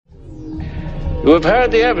You have heard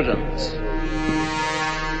the evidence.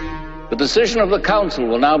 The decision of the council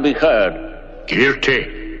will now be heard. Guilty.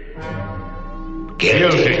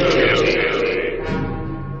 Guilty.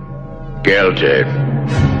 Guilty.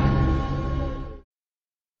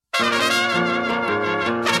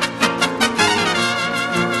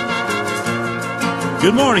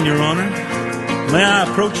 Good morning, Your Honor. May I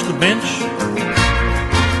approach the bench?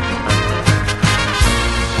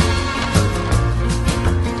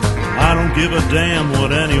 I don't give a damn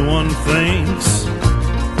what anyone thinks.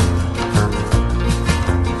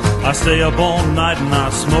 I stay up all night and I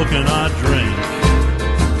smoke and I drink.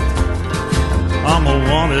 I'm a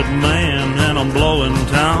wanted man and I'm blowing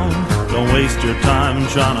town. Don't waste your time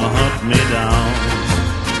trying to hunt me down.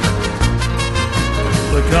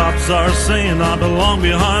 The cops are saying I belong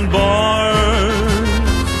behind bars,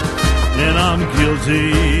 and I'm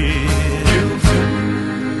guilty.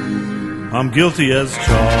 I'm guilty as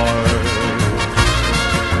charged.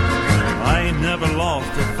 I ain't never lost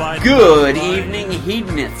a fight. Good evening,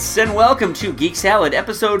 hedonists, and welcome to Geek Salad,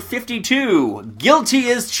 episode 52, Guilty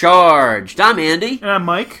as Charged. I'm Andy. And I'm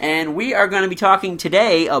Mike. And we are going to be talking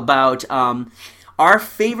today about our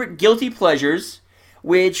favorite guilty pleasures,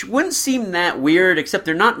 which wouldn't seem that weird, except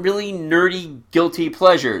they're not really nerdy guilty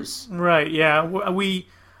pleasures. Right, yeah. We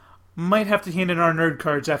might have to hand in our nerd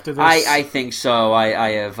cards after this. I think so.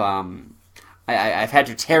 I've had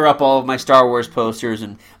to tear up all of my Star Wars posters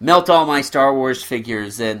and melt all my Star Wars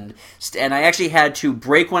figures, and I actually had to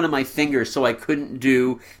break one of my fingers so I couldn't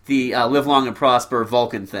do the Live Long and Prosper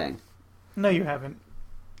Vulcan thing. No, you haven't.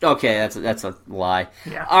 Okay, that's a lie.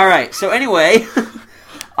 Yeah. All right, so anyway...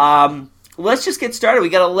 let's just get started. We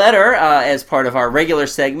got a letter as part of our regular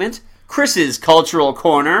segment, Chris's Cultural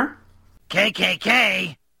Corner.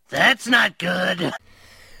 KKK, that's not good.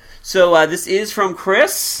 So this is from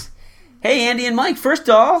Chris. Hey, Andy and Mike. First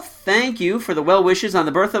off, thank you for the well wishes on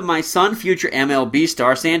the birth of my son, future MLB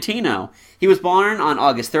star Santino. He was born on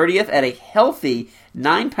August 30th at a healthy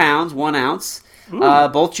 9 pounds, 1 ounce.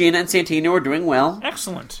 Both Gina and Santino are doing well.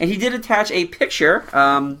 Excellent. And he did attach a picture.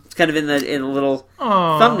 It's kind of in the little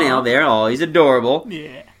thumbnail there. Oh, he's adorable.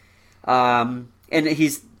 Yeah. And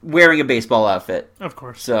he's wearing a baseball outfit. Of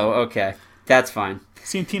course. So, okay. That's fine.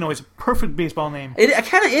 Santino is a perfect baseball name. It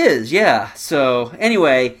kind of is, yeah. So,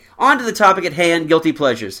 anyway, on to the topic at hand, guilty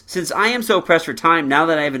pleasures. Since I am so pressed for time, now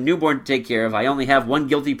that I have a newborn to take care of, I only have one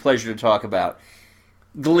guilty pleasure to talk about.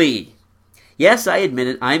 Glee. Yes, I admit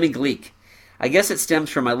it, I'm a Gleek. I guess it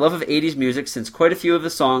stems from my love of 80s music, since quite a few of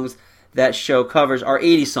the songs that show covers are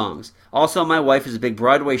 80s songs. Also, my wife is a big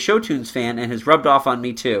Broadway show tunes fan and has rubbed off on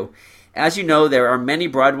me too. As you know, there are many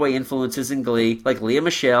Broadway influences in Glee, like Lea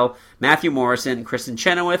Michele, Matthew Morrison, Kristen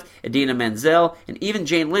Chenoweth, Idina Menzel, and even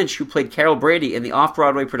Jane Lynch, who played Carol Brady in the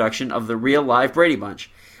off-Broadway production of the real live Brady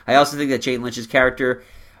Bunch. I also think that Jane Lynch's character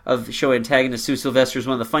of the show antagonist Sue Sylvester is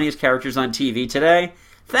one of the funniest characters on TV today.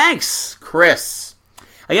 Thanks, Chris.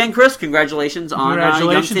 Again, Chris, congratulations on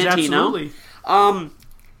young Santino. Absolutely.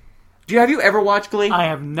 Have you ever watched Glee? I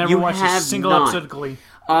have never watched a single episode of Glee.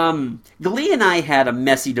 Glee and I had a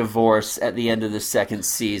messy divorce at the end of the second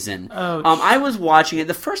season. Oh, I was watching it.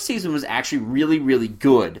 The first season was actually really, really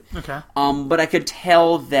good. Okay. But I could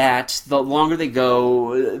tell that the longer they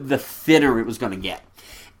go, the thinner it was going to get.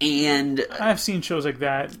 And I've seen shows like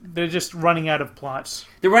that. They're just running out of plots.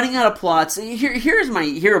 They're running out of plots. Here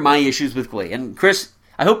are my issues with Glee. And Chris,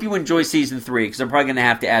 I hope you enjoy season 3, because I'm probably going to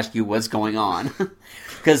have to ask you what's going on.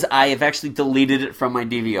 Because I have actually deleted it from my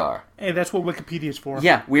DVR. Hey, that's what Wikipedia is for.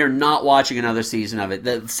 Yeah, we are not watching another season of it.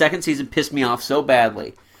 The second season pissed me off so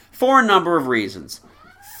badly. For a number of reasons.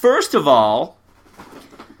 First of all,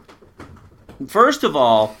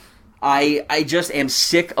 I just am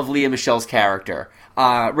sick of Lea Michele's character.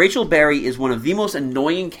 Rachel Berry is one of the most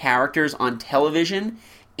annoying characters on television,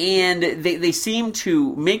 and they seem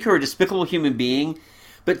to make her a despicable human being,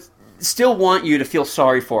 but still want you to feel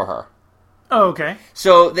sorry for her. Oh, okay.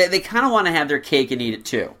 So they kind of want to have their cake and eat it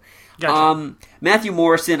too. Gotcha. Matthew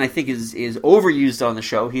Morrison, I think, is overused on the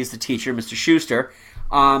show. He's the teacher, Mr. Schuster.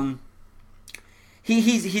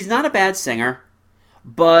 He's not a bad singer,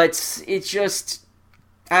 but it's just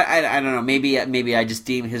I don't know. Maybe I just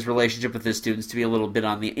deem his relationship with his students to be a little bit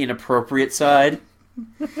on the inappropriate side.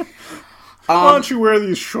 Why don't you wear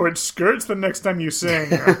these short skirts the next time you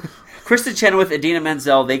sing? Kristen Chenoweth, Idina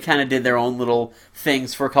Menzel, they kind of did their own little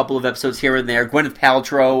things for a couple of episodes here and there. Gwyneth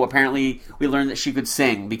Paltrow, apparently we learned that she could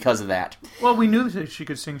sing because of that. Well, we knew that she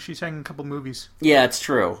could sing. She sang in a couple movies. Yeah, it's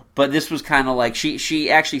true. But this was kind of like, she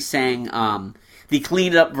actually sang the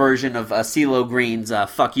cleaned up version of CeeLo Green's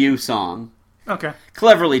Fuck You song. Okay.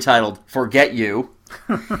 Cleverly titled Forget You.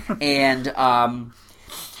 And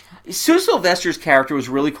Sue Sylvester's character was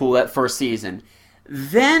really cool that first season.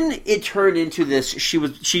 Then it turned into this.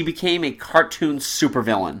 She became a cartoon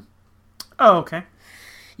supervillain. Oh, okay.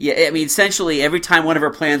 Yeah, I mean, essentially, every time one of her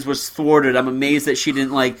plans was thwarted, I'm amazed that she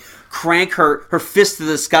didn't, like, crank her fist to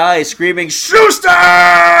the sky, screaming,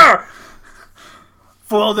 "Schuster!"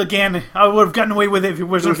 Well, again, I would have gotten away with it if it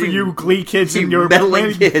wasn't for you Glee kids and your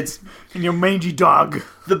meddling kids. And your mangy dog.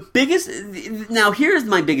 The biggest... Now, here's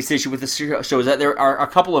my biggest issue with this show is that there are a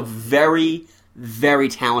couple of very, very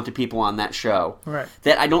talented people on that show. Right.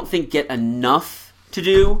 That I don't think get enough to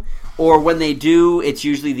do, or when they do, it's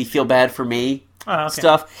usually the feel bad for me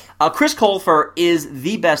stuff. Chris Colfer is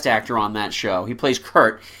the best actor on that show. He plays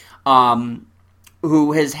Kurt,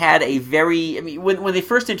 who has had a very... I mean, when they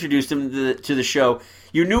first introduced him to the show,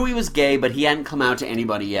 you knew he was gay, but he hadn't come out to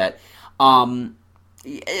anybody yet.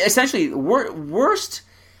 Essentially, worst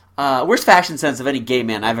fashion sense of any gay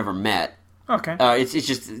man I've ever met. Okay. It's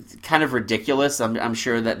just kind of ridiculous. I'm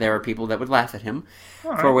sure that there are people that would laugh at him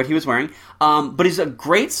for what he was wearing. But he's a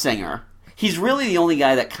great singer. He's really the only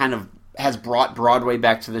guy that kind of has brought Broadway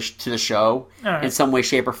back to the show in some way,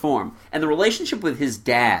 shape, or form. And the relationship with his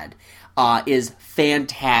dad is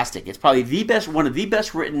fantastic. It's probably one of the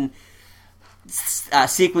best written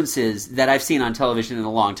sequences that I've seen on television in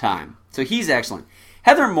a long time. So he's excellent.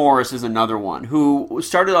 Heather Morris is another one who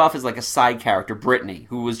started off as like a side character, Brittany,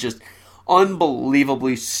 who was just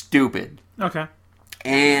unbelievably stupid. Okay.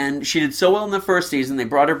 And she did so well in the first season, they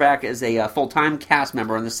brought her back as a full-time cast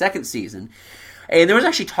member in the second season. And there was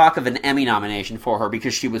actually talk of an Emmy nomination for her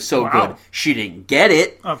because she was so good. She didn't get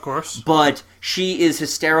it. Of course. But she is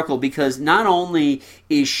hysterical because not only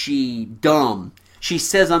is she dumb, she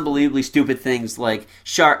says unbelievably stupid things like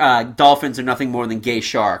dolphins are nothing more than gay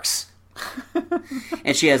sharks.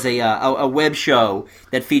 And she has a web show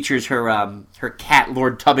that features her cat,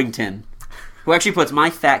 Lord Tubbington, who actually puts my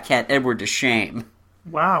fat cat, Edward, to shame.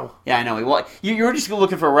 Wow. Yeah, I know. Well, you're just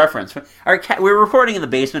looking for a reference. Our cat, we're recording in the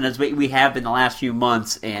basement as we have been the last few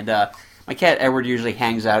months, and my cat, Edward, usually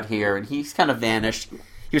hangs out here, and he's kind of vanished.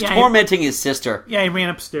 He was tormenting his sister. Yeah, he ran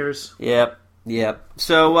upstairs. Yep.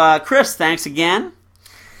 So, Chris, thanks again.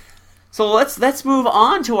 So let's move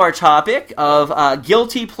on to our topic of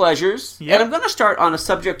guilty pleasures. Yep. And I'm going to start on a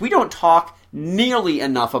subject we don't talk nearly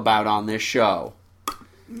enough about on this show.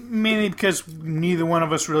 Mainly because neither one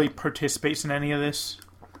of us really participates in any of this.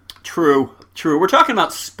 True. We're talking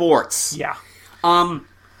about sports. Yeah. You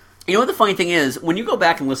know what the funny thing is? When you go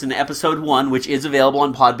back and listen to episode 1, which is available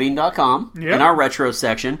on podbean.com in our retro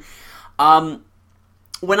section, when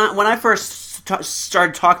I first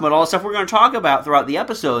started talking about all the stuff we're going to talk about throughout the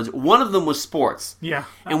episodes, one of them was sports. Yeah.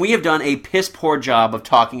 And we have done a piss poor job of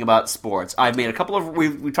talking about sports. I've made a couple of...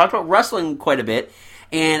 We talked about wrestling quite a bit,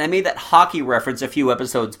 and I made that hockey reference a few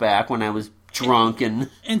episodes back when I was drunk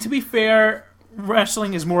and... And to be fair,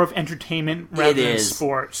 wrestling is more of entertainment rather than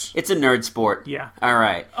sports. It's a nerd sport. Yeah. All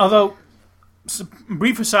right. Although,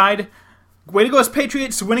 brief aside... Way to go, as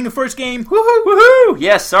Patriots, winning the first game. Woohoo! Woohoo!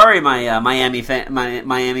 Yes, sorry, my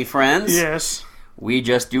Miami friends. Yes. We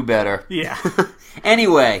just do better. Yeah.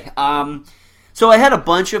 Anyway, so I had a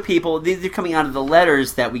bunch of people. These are coming out of the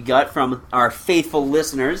letters that we got from our faithful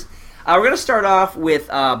listeners. We're going to start off with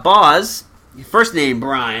Boz, first name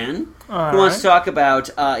Brian, who wants to talk about...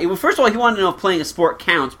 first of all, he wanted to know if playing a sport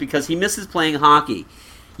counts because he misses playing hockey.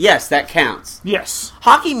 Yes, that counts. Yes.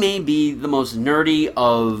 Hockey may be the most nerdy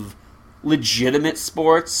of... legitimate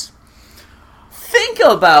sports. Think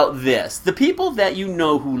about this. The people that you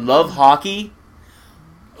know who love hockey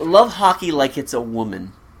like it's a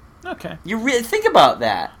woman. Okay. You really think about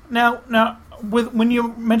that. Now, when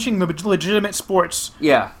you're mentioning the legitimate sports,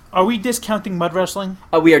 are we discounting mud wrestling?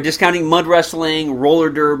 We are discounting mud wrestling,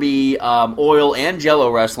 roller derby, oil and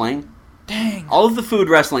jello wrestling. Dang. All of the food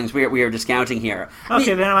wrestlings we are discounting here.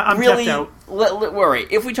 Okay, then I'm really checked out. Worry.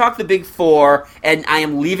 If we talk the big four, and I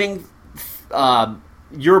am leaving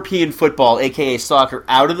European football, a.k.a. soccer,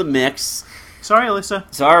 out of the mix. Sorry,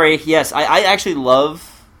 Alyssa. Sorry. Yes, I actually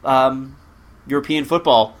love European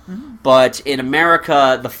football, but in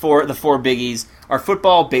America, the four biggies are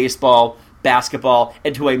football, baseball, basketball,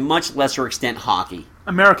 and to a much lesser extent, hockey.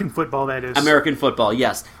 American football, that is. American football,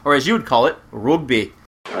 yes. Or as you would call it, rugby.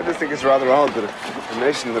 I just think it's rather odd that a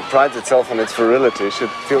nation that prides itself on its virility should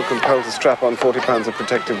feel compelled to strap on 40 pounds of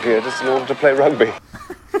protective gear just in order to play rugby.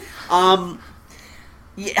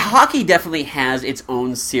 Hockey definitely has its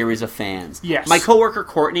own series of fans. Yes. My coworker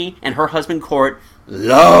Courtney and her husband Court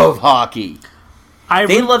love hockey.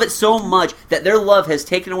 They love it so much that their love has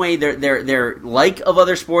taken away their like of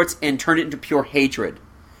other sports and turned it into pure hatred.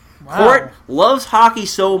 Wow. Court loves hockey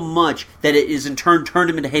so much that it is in turn turned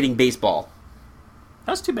him into hating baseball.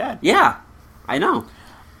 That's too bad. Yeah, I know.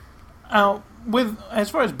 As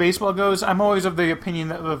far as baseball goes, I'm always of the opinion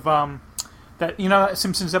that you know that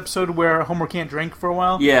Simpsons episode where Homer can't drink for a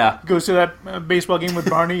while? Yeah. Goes to that baseball game with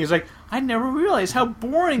Barney. He's like, I never realized how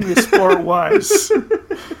boring this sport was.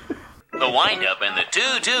 The windup and the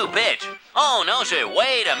 2-2 pitch. Oh, no, sir,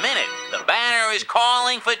 wait a minute. The batter is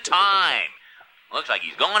calling for time. Looks like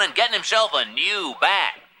he's going and getting himself a new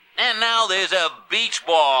bat. And now there's a beach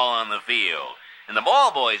ball on the field. And the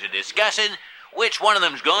ball boys are discussing which one of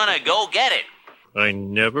them's going to go get it. I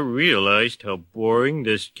never realized how boring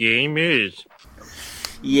this game is.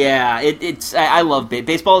 Yeah, I love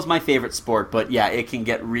baseball is my favorite sport, but yeah, it can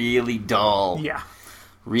get really dull. Yeah.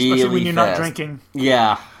 Really Especially when you're fast. not drinking.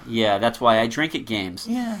 Yeah, that's why I drink at games.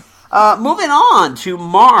 Yeah. Moving on to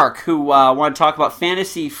Mark, who wanted to talk about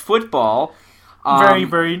fantasy football. Very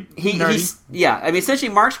nerdy. I mean,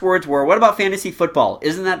 essentially Mark's words were, what about fantasy football?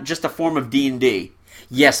 Isn't that just a form of D&D?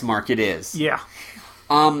 Yes, Mark, it is. Yeah.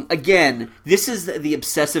 Again, this is the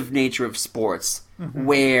obsessive nature of sports,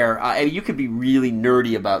 where you could be really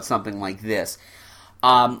nerdy about something like this.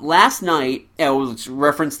 Last night, let's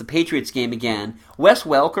reference the Patriots game again. Wes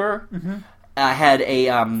Welker had a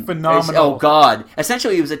phenomenal.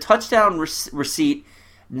 Essentially, it was a touchdown receipt,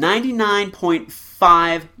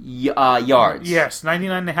 99.5 yards. Yes,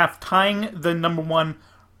 99.5, tying the number one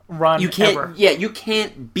run ever. Yeah, you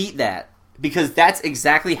can't beat that because that's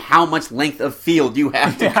exactly how much length of field you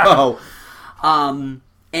have to go.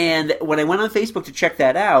 And when I went on Facebook to check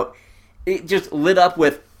that out, it just lit up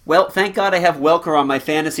with, well, thank God I have Welker on my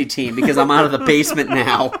fantasy team because I'm out of the basement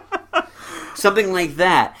now. Something like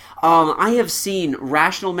that. I have seen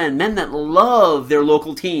rational men that love their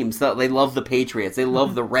local teams. They love the Patriots. They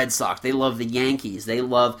love the Red Sox. They love the Yankees. They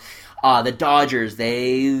love the Dodgers.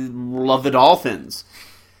 They love the Dolphins.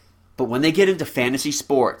 But when they get into fantasy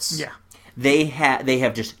sports, they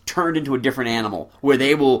have just turned into a different animal where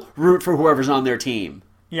they will root for whoever's on their team.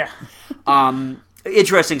 Yeah.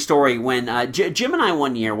 Interesting story. When Jim and I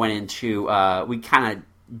one year went into, we kind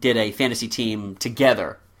of did a fantasy team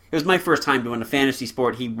together. It was my first time doing a fantasy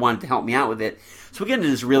sport. He wanted to help me out with it. So we get into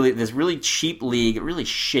this really cheap league, a really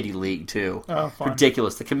shitty league too. Oh, fun.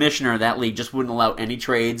 Ridiculous. The commissioner of that league just wouldn't allow any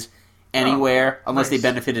trades anywhere unless they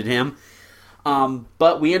benefited him.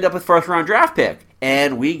 But we ended up with first round draft pick,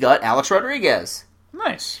 and we got Alex Rodriguez.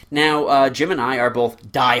 Nice. Now, Jim and I are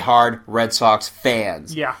both diehard Red Sox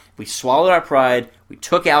fans. Yeah. We swallowed our pride. We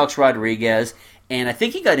took Alex Rodriguez, and I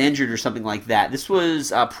think he got injured or something like that. This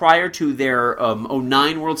was prior to their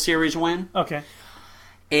 2009 World Series win. Okay.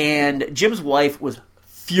 And Jim's wife was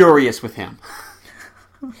furious with him.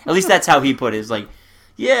 At least that's how he put it. It's like,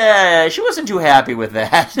 yeah, she wasn't too happy with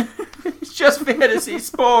that. It's just fantasy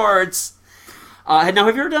sports. Now,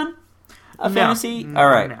 have you ever done a fantasy? All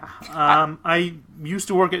right. No. I used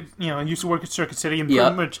to work at Circuit City, and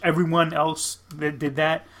pretty much everyone else that did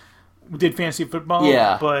that did fantasy football.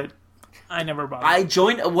 Yeah. But I never bothered. I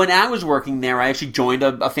joined when I was working there. I actually joined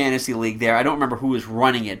a fantasy league there. I don't remember who was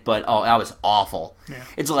running it, but that was awful. Yeah.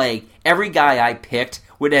 It's like every guy I picked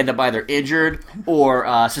would end up either injured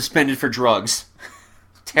or suspended for drugs.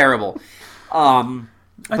 Terrible. I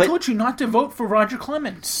told you not to vote for Roger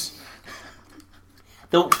Clemens.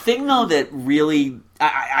 The thing, though, that really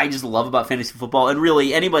I just love about fantasy football, and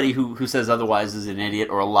really anybody who says otherwise is an idiot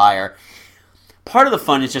or a liar, part of the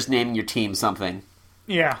fun is just naming your team something.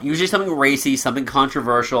 Yeah. Usually something racy, something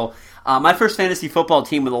controversial. My first fantasy football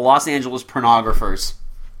team were the Los Angeles Pornographers.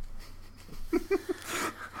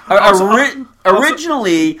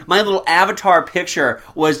 Originally, my little avatar picture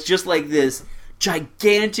was just like this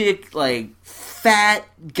gigantic, like, fat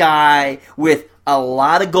guy with a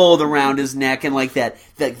lot of gold around his neck and like that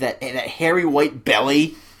hairy white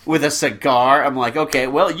belly with a cigar. I'm like, okay,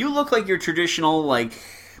 well, you look like your traditional, like,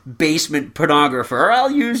 basement pornographer. I'll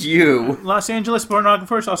use you. Los Angeles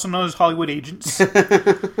Pornographers, also known as Hollywood Agents.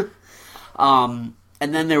 And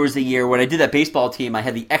then there was a year when I did that baseball team, I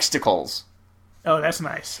had the Exticles. Oh, that's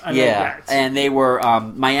nice. I like that. And they were,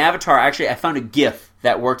 my avatar, actually, I found a GIF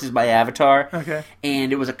that worked as my avatar. Okay.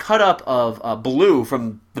 And it was a cut-up of Baloo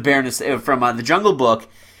from the the Jungle Book.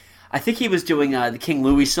 I think he was doing the King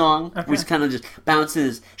Louie song. Okay. He's kind of just bouncing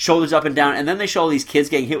his shoulders up and down. And then they show all these kids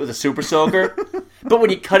getting hit with a super soaker. But when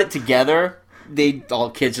you cut it together, all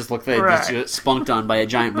kids just look like they just spunked on by a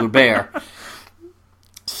giant blue bear.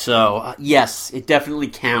 So, yes, it definitely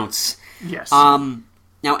counts. Yes.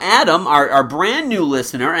 Now, Adam, our brand new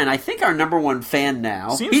listener, and I think our number one fan now.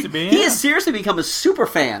 Seems to be, He has seriously become a super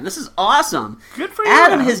fan. This is awesome. Good for you.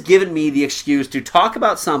 Adam has given me the excuse to talk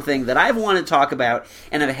about something that I've wanted to talk about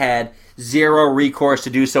and have had zero recourse to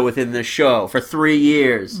do so within the show for 3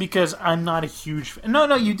 years. Because I'm not a huge fan.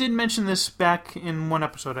 No, you did mention this back in one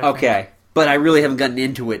episode, I think. Okay, but I really haven't gotten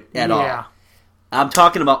into it at all. I'm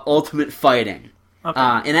talking about Ultimate Fighting.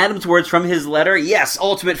 Okay. In Adam's words from his letter, yes,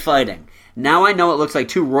 Ultimate Fighting. Now I know it looks like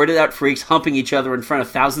two roided-out freaks humping each other in front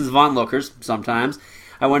of thousands of onlookers, sometimes.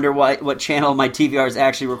 I wonder what channel my TVR is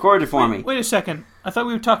actually recorded for me. Wait a second. I thought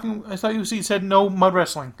you said no mud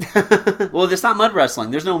wrestling. Well, there's not mud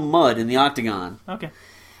wrestling. There's no mud in the octagon. Okay.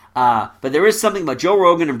 But there is something about Joe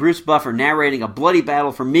Rogan and Bruce Buffer narrating a bloody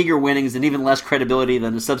battle for meager winnings and even less credibility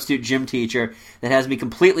than a substitute gym teacher that has me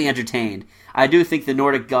completely entertained. I do thank the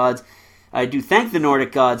Nordic gods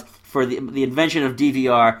for the invention of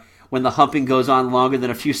DVR when the humping goes on longer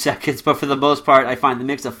than a few seconds, but for the most part, I find the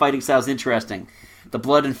mix of fighting styles interesting. The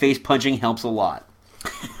blood and face punching helps a lot.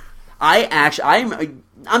 I'm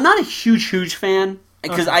not a huge fan,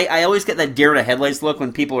 because I always get that deer in the headlights look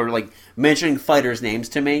when people are like mentioning fighters' names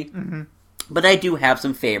to me. Mm-hmm. But I do have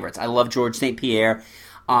some favorites. I love George St. Pierre.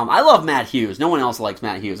 I love Matt Hughes. No one else likes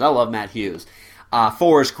Matt Hughes. I love Matt Hughes.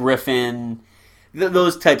 Forrest Griffin.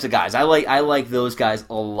 Those types of guys. I like those guys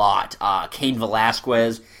a lot. Cain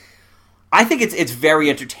Velasquez. I think it's very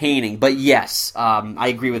entertaining, but yes, I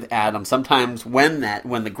agree with Adam. Sometimes when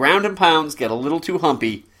the ground and pounds get a little too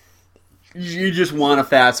humpy, you just want to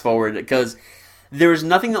fast forward, because there's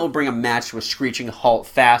nothing that will bring a match to a screeching halt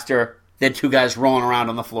faster than two guys rolling around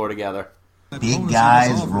on the floor together. Big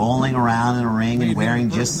guys rolling around in a ring and wearing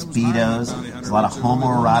just Speedos. There's a lot of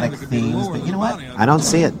homoerotic themes, but you know what? I don't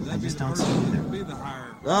see it. I just don't see it either.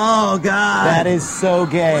 Oh, God. That is so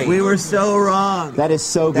gay. We were so wrong. That is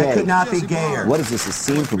so gay. That could not be gayer. What is this, a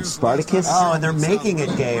scene from Spartacus? Oh, and they're making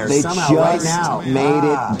it gayer They somehow just right now. made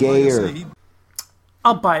it gayer.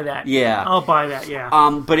 I'll buy that. Yeah. I'll buy that, yeah.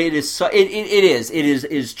 But it is it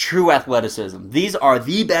is true athleticism. These are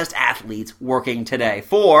the best athletes working today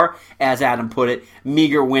for, as Adam put it,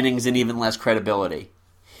 meager winnings and even less credibility.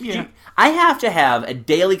 Yeah. I have to have a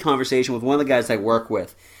daily conversation with one of the guys I work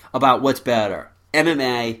with about what's better,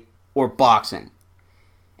 MMA or boxing.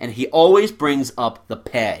 And he always brings up the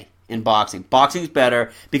pay in boxing. Boxing's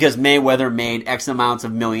better because Mayweather made X amounts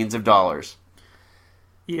of millions of dollars.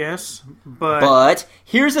 Yes, but... But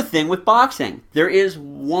here's the thing with boxing. There is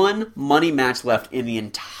one money match left in the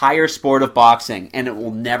entire sport of boxing, and it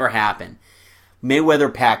will never happen.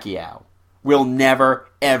 Mayweather-Pacquiao will never,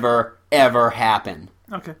 ever, ever happen.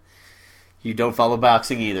 Okay. You don't follow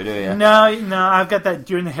boxing either, do you? No, I've got that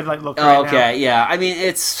deer in the headlight look right now. Okay, yeah. I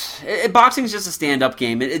mean, boxing's just a stand-up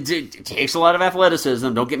game. It takes a lot of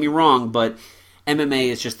athleticism, don't get me wrong, but MMA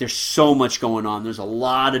is just, there's so much going on. There's a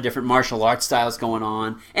lot of different martial arts styles going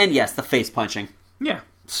on. And yes, the face punching. Yeah.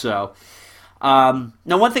 So, now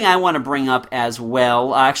one thing I want to bring up as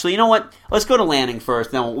well, actually, you know what? Let's go to Lanning first,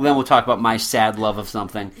 then we'll talk about my sad love of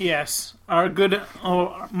something. Yes.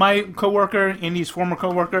 My coworker, Indy's former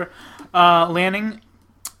coworker, Lanning,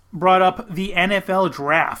 brought up the NFL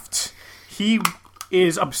draft. He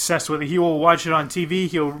is obsessed with it. He will watch it on TV.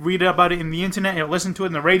 He'll read about it in the internet. He'll listen to it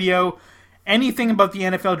in the radio. Anything about the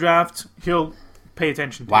NFL draft, he'll pay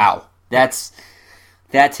attention to. Wow. That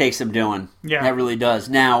takes some doing. Yeah. That really does.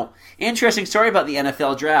 Now, interesting story about the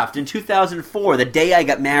NFL draft. In 2004, the day I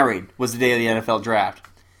got married was the day of the NFL draft.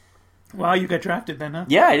 Wow, you got drafted then, huh?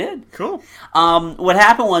 Yeah, I did. Cool. What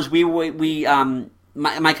happened was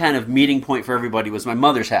my kind of meeting point for everybody was my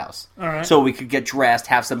mother's house. All right. So we could get dressed,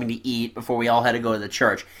 have something to eat before we all had to go to the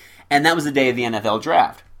church. And that was the day of the NFL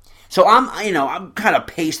draft. So I'm kind of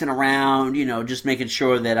pacing around, just making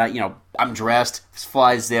sure that I'm dressed,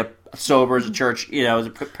 fly zip, sober as a church, as a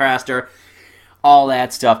pastor, all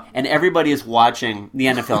that stuff. And everybody is watching the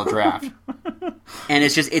NFL draft. And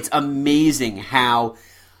it's amazing how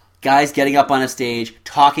guys getting up on a stage,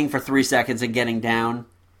 talking for 3 seconds and getting down.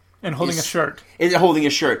 And holding a shirt. Holding a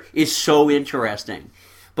shirt is so interesting.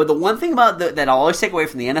 But the one thing about that I'll always take away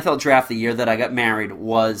from the NFL draft the year that I got married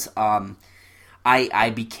was I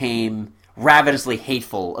became ravenously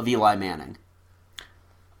hateful of Eli Manning.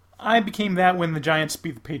 I became that when the Giants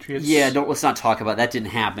beat the Patriots. Yeah, let's not talk about that. That didn't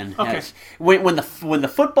happen. Okay. When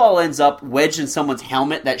the football ends up wedged in someone's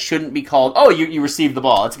helmet, that shouldn't be called, oh, you received the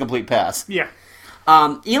ball. It's a complete pass. Yeah.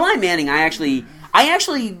 Eli Manning, I actually,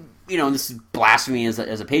 and this is blasphemy as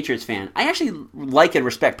a Patriots fan, I actually like and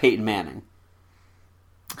respect Peyton Manning.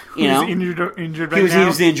 He's injured right now. He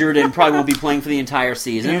was injured and probably won't be playing for the entire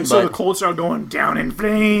season. And so the Colts are going down in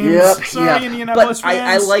flames. Yep. Sorry, Indianapolis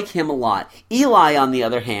fans. I like him a lot. Eli, on the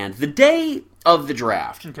other hand, the day of the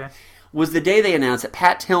draft was the day they announced that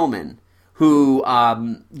Pat Tillman, who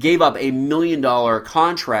gave up $1 million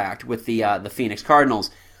contract with the Phoenix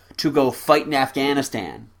Cardinals to go fight in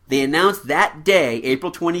Afghanistan, They announced that day,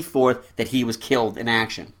 April 24th, that he was killed in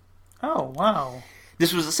action. Oh, wow.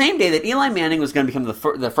 This was the same day that Eli Manning was going to become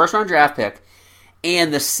the first-round draft pick,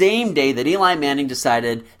 and the same day that Eli Manning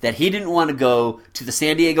decided that he didn't want to go to the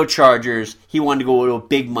San Diego Chargers, he wanted to go to a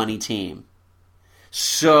big-money team.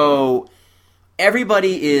 So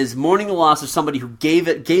everybody is mourning the loss of somebody who gave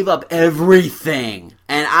up everything,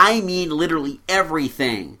 and I mean literally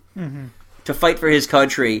everything, to fight for his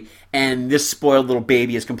country. And this spoiled little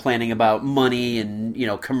baby is complaining about money and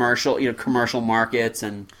commercial markets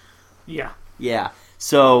and yeah.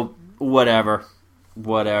 So whatever.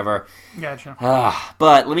 Gotcha.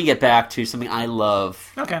 But let me get back to something I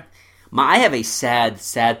love. Okay. I have a sad,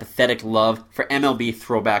 pathetic love for MLB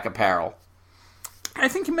throwback apparel. I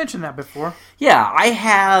think you mentioned that before. Yeah, I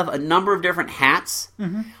have a number of different hats.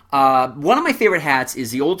 One of my favorite hats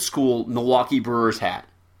is the old school Milwaukee Brewers hat,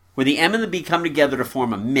 where the M and the B come together to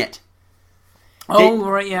form a mitt.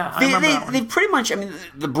 Right, yeah. I remember that one. They pretty much,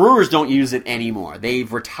 the Brewers don't use it anymore.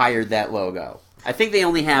 They've retired that logo. I think they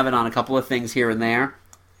only have it on a couple of things here and there.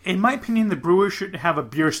 In my opinion, the Brewers should have a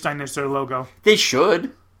beer stein as their logo. They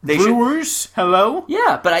should. Brewers? Hello?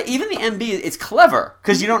 Yeah, but even the MB, it's clever,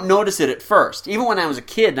 because you don't notice it at first. Even when I was a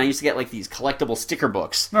kid, and I used to get these collectible sticker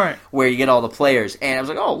books, where you get all the players, and I was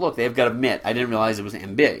like, oh, look, they've got a mitt. I didn't realize it was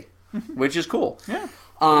MB, which is cool. Yeah.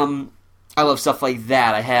 I love stuff like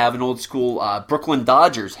that. I have an old school Brooklyn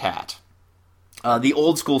Dodgers hat. The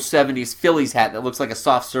old school 70s Phillies hat that looks like a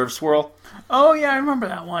soft serve swirl. Oh, yeah, I remember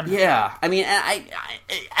that one. Yeah. I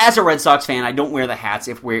as a Red Sox fan, I don't wear the hats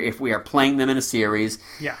if we are playing them in a series.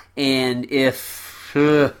 Yeah. And if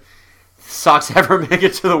Sox ever make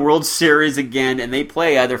it to the World Series again and they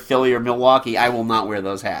play either Philly or Milwaukee, I will not wear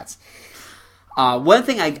those hats. One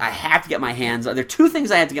thing I have to get my hands on, there are two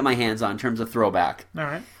things I have to get my hands on in terms of throwback. All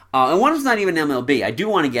right. And one is not even MLB. I do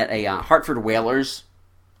want to get a Hartford Whalers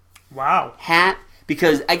hat,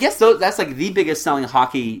 because I guess that's the biggest selling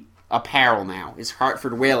hockey apparel now is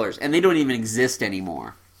Hartford Whalers, and they don't even exist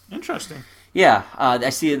anymore. Interesting. Yeah, I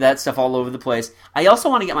see that stuff all over the place. I also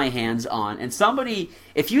want to get my hands on, and somebody,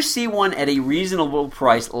 if you see one at a reasonable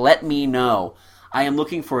price, let me know. I am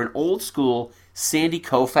looking for an old school Sandy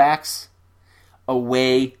Koufax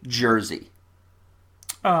away jersey.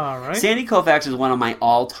 All right. Sandy Koufax is one of my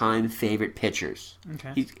all-time favorite pitchers.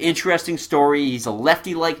 Okay. He's interesting story. He's a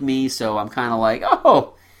lefty like me, so I'm kind of like,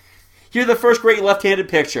 oh, you're the first great left-handed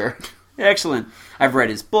pitcher. Excellent. I've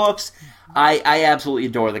read his books. I absolutely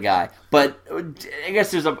adore the guy. But I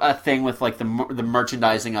guess there's a thing with the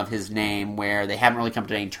merchandising of his name where they haven't really come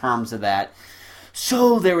to any terms of that.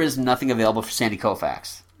 So there is nothing available for Sandy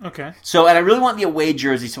Koufax. Okay. So, and I really want the away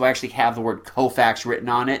jersey so I actually have the word Koufax written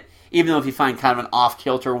on it. Even though if you find kind of an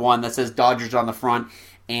off-kilter one that says Dodgers on the front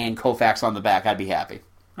and Koufax on the back, I'd be happy.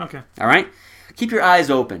 Okay. All right? Keep your eyes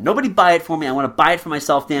open. Nobody buy it for me. I want to buy it for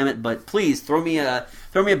myself, damn it. But please, throw me a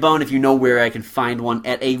bone if you know where I can find one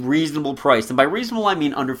at a reasonable price. And by reasonable, I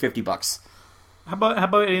mean under $50. How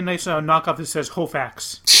about a nice knockoff that says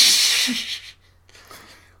Koufax?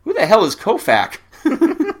 Who the hell is Koufax?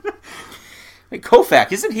 Wait,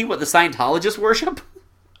 Koufax, isn't he what the Scientologists worship?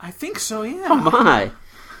 I think so, yeah. Oh, my.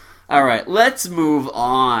 All right, let's move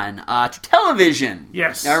on to television.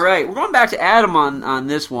 Yes. All right, we're going back to Adam on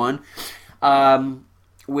this one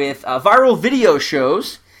with viral video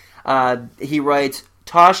shows. He writes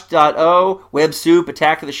Tosh.0, Web Soup,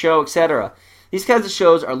 Attack of the Show, etc. These kinds of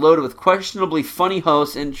shows are loaded with questionably funny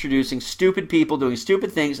hosts introducing stupid people doing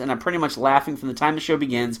stupid things, and I'm pretty much laughing from the time the show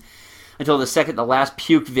begins until the second the last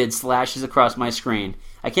puke vid slashes across my screen.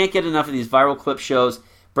 I can't get enough of these viral clip shows.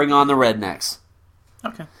 Bring on the rednecks.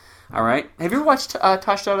 Okay. All right. Have you ever watched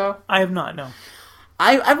Tosh.0? I have not, no.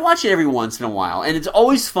 I watch it every once in a while, and it's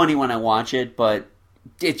always funny when I watch it, but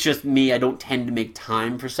it's just me. I don't tend to make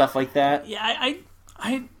time for stuff like that. Yeah,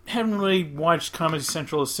 I haven't really watched Comedy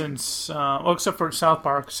Central since, except for South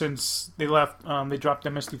Park, since they left. They dropped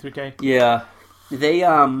MST3K. Yeah. They,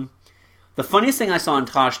 the funniest thing I saw on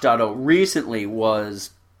Tosh.0 recently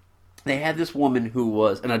was they had this woman who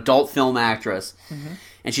was an adult film actress,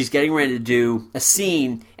 and she's getting ready to do a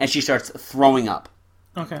scene, and she starts throwing up.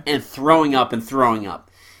 Okay. And throwing up and throwing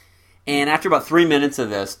up. And after about 3 minutes of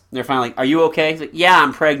this, they're finally like, are you okay? She's like, yeah,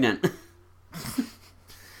 I'm pregnant.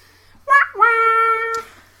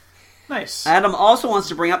 Nice. Adam also wants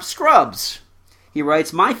to bring up Scrubs. He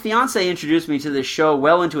writes, my fiancé introduced me to this show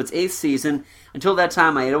well into its 8th season. Until that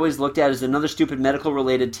time, I had always looked at it as another stupid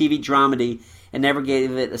medical-related TV dramedy and never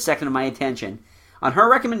gave it a second of my attention. On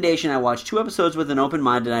her recommendation, I watched 2 episodes with an open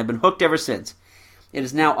mind, and I've been hooked ever since. It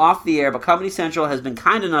is now off the air, but Comedy Central has been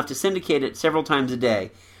kind enough to syndicate it several times a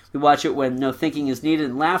day. We watch it when no thinking is needed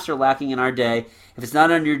and laughs are lacking in our day. If it's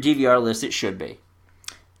not on your DVR list, it should be.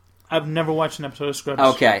 I've never watched an episode of Scrubs.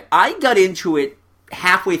 Okay. I got into it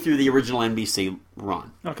halfway through the original NBC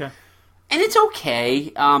run. Okay. And it's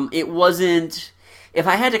okay. It wasn't... If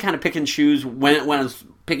I had to kind of pick and choose when I was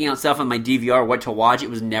picking out stuff on my DVR, what to watch, it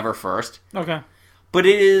was never first. Okay. But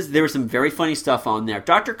there was some very funny stuff on there.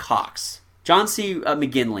 Dr. Cox, John C.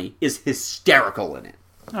 McGinley, is hysterical in it.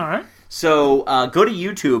 All right. So go to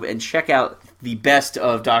YouTube and check out the best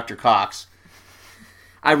of Dr. Cox.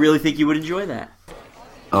 I really think you would enjoy that.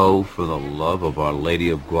 Oh, for the love of Our Lady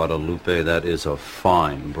of Guadalupe, that is a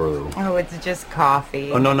fine brew. Oh, it's just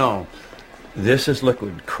coffee. Oh, no. This is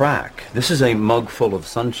liquid crack. This is a mug full of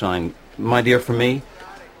sunshine. My dear, for me,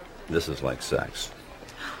 this is like sex.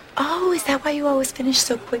 Oh, is that why you always finish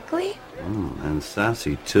so quickly? And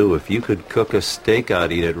sassy, too. If you could cook a steak,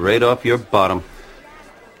 I'd eat it right off your bottom.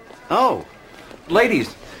 Oh,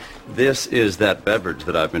 ladies, this is that beverage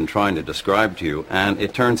that I've been trying to describe to you, and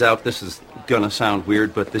it turns out this is gonna sound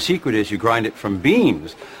weird, but the secret is you grind it from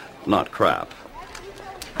beans, not crap.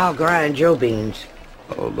 I'll grind your beans.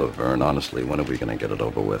 Oh, Laverne, honestly, when are we gonna get it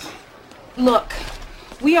over with? Look,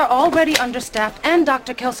 we are already understaffed, and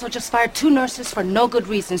Dr. Kelso just fired 2 nurses for no good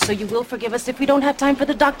reason, so you will forgive us if we don't have time for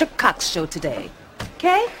the Dr. Cox show today.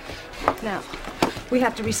 Okay? Now, we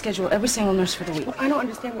have to reschedule every single nurse for the week. I don't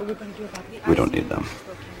understand what we're going to do about the... We don't need them,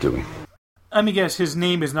 do we? Let me guess, his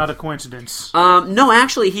name is not a coincidence. No,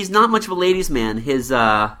 actually, he's not much of a ladies' man. He's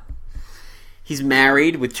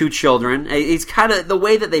married with 2 children. He's kind of... The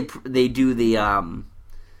way that they do the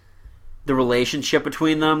relationship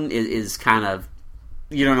between them is kind of...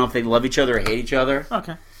 You don't know if they love each other or hate each other.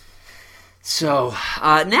 Okay. So,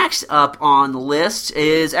 next up on the list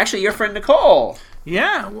is actually your friend Nicole.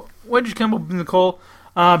 Yeah. What did you come up with, Nicole?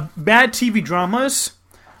 Bad TV dramas.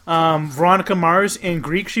 Veronica Mars and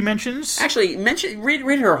Greek, she mentions. Actually,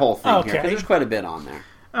 read her whole thing here, because there's quite a bit on there.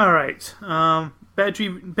 All right. Bad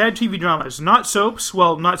TV dramas. Not soaps.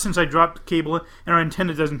 Well, not since I dropped cable and our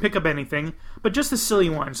antenna doesn't pick up anything. But just the silly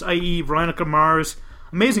ones, i.e. Veronica Mars.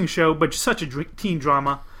 Amazing show, but just such a teen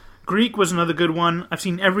drama. Greek was another good one. I've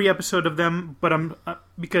seen every episode of them, but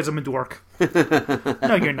because I'm a dork.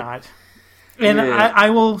 No, you're not. And yeah. I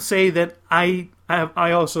will say that I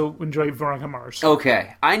also enjoy Veronica Mars.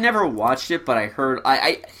 Okay, I never watched it, but I heard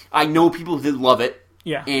I know people who did love it.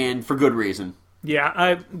 Yeah, and for good reason. Yeah,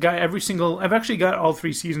 I've actually got all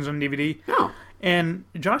 3 seasons on DVD. Oh, and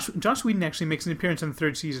Joss Whedon actually makes an appearance in the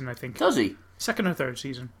 3rd season, I think. Does he? 2nd or 3rd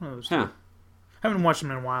season. One of those. Huh. I haven't watched them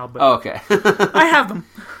in a while, but okay. I have them.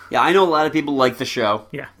 Yeah, I know a lot of people like the show.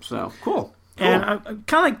 Yeah, so cool. And I kind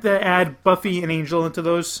of like to add Buffy and Angel into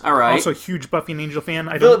those. All right. Also a huge Buffy and Angel fan.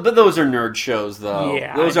 But those are nerd shows, though.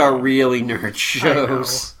 Yeah, those are really nerd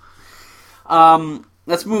shows.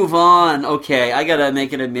 Let's move on. Okay, I gotta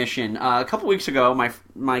make an admission. A couple weeks ago,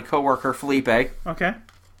 my coworker Felipe,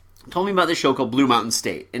 told me about this show called Blue Mountain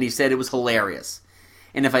State, and he said it was hilarious.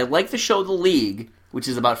 And if I like the show The League, which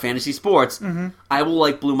is about fantasy sports, I will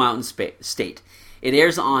like Blue Mountain State. It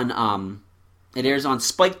airs on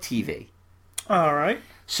Spike TV. All right.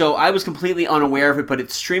 So I was completely unaware of it, but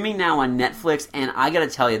it's streaming now on Netflix, and I gotta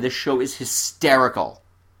tell you, this show is hysterical.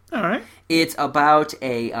 All right. It's about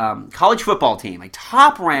a college football team, a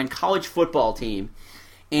top-ranked college football team,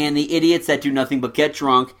 and the idiots that do nothing but get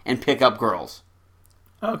drunk and pick up girls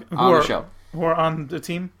on the show. Who are on the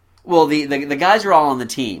team? Well, the guys are all on the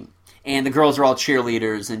team, and the girls are all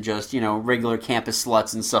cheerleaders and just, regular campus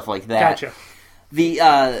sluts and stuff like that.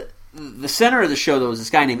 Gotcha. The center of the show, though, is this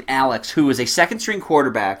guy named Alex, who is a second-string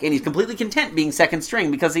quarterback, and he's completely content being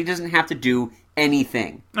second-string because he doesn't have to do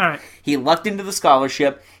anything. All right. He lucked into the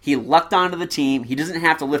scholarship. He lucked onto the team. He doesn't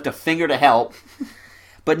have to lift a finger to help.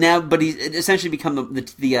 But he's essentially become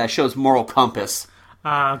the show's moral compass.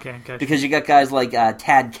 Okay, gotcha. Because you got guys like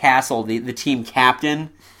Tad Castle, the team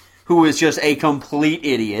captain, who is just a complete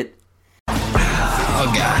idiot.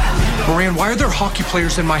 Oh, God. Moran, why are there hockey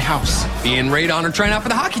players in my house? Ian Radon are trying out for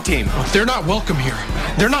the hockey team. They're not welcome here.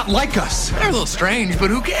 They're not like us. They're a little strange, but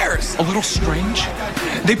who cares? A little strange?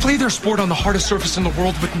 They play their sport on the hardest surface in the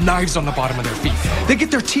world with knives on the bottom of their feet. They get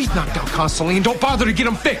their teeth knocked out constantly and don't bother to get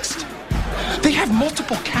them fixed. They have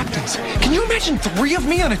multiple captains. Can you imagine 3 of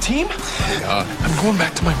me on a team? I'm going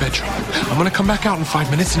back to my bedroom. I'm going to come back out in 5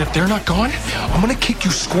 minutes, and if they're not gone, I'm going to kick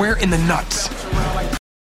you square in the nuts.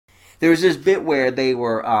 There was this bit where they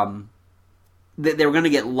were going to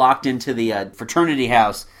get locked into the fraternity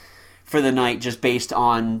house for the night just based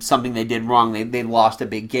on something they did wrong. They lost a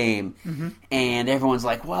big game. Mm-hmm. And everyone's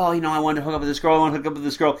like, well, I wanted to hook up with this girl. I want to hook up with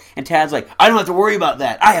this girl. And Tad's like, I don't have to worry about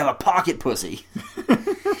that. I have a pocket pussy.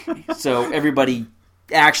 So everybody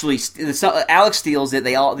actually Alex steals it.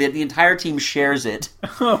 The entire team shares it,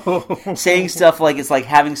 saying stuff like it's like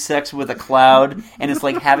having sex with a cloud, and it's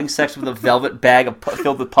like having sex with a velvet bag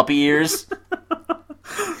filled with puppy ears.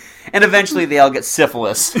 And eventually, they all get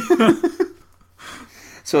syphilis.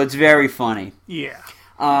 So it's very funny. Yeah.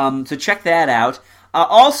 So check that out.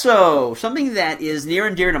 Also, something that is near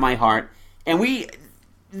and dear to my heart, and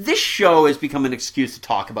this show has become an excuse to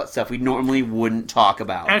talk about stuff we normally wouldn't talk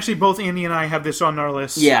about. Actually, both Andy and I have this on our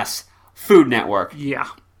list. Yes. Food Network. Yeah.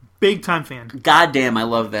 Big time fan. Goddamn, I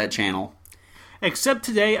love that channel. Except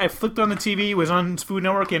today, I flicked on the TV, was on Food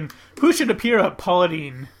Network, and who should appear but Paula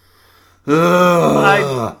Deen?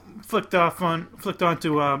 I flicked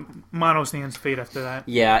onto Mono Stan's fate after that.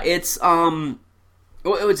 Yeah, it's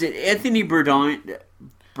what was it? Anthony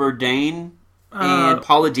Bourdain and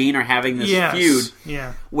Paula Deen are having this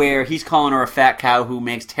feud where he's calling her a fat cow who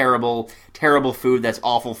makes terrible food that's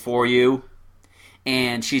awful for you,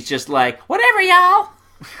 and she's just like, whatever, y'all.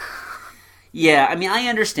 Yeah, I mean, I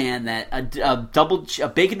understand that a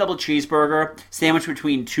bacon double cheeseburger sandwiched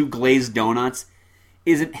between two glazed donuts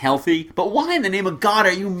isn't healthy, but why in the name of God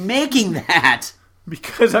are you making that?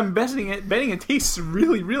 Because I'm betting it tastes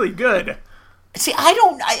really, really good. See,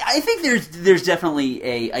 I think there's definitely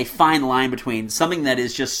a fine line between something that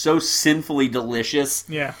is just so sinfully delicious,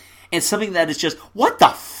 and something that is just, what the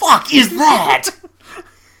fuck is that?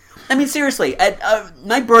 I mean, seriously, at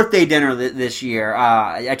my birthday dinner this year,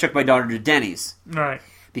 I took my daughter to Denny's. Right.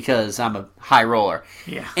 Because I'm a high roller.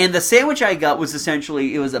 Yeah. And the sandwich I got was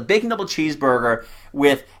essentially, it was a bacon double cheeseburger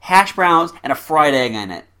with hash browns and a fried egg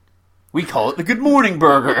in it. We call it the Good Morning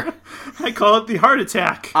Burger. I call it the heart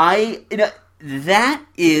attack. That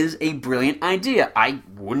is a brilliant idea. I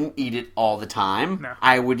wouldn't eat it all the time. No.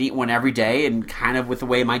 I would eat one every day, and kind of with the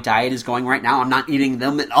way my diet is going right now, I'm not eating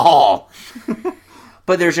them at all.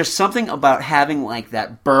 But there's just something about having like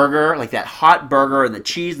that burger, like that hot burger and the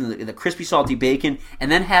cheese and the crispy salty bacon,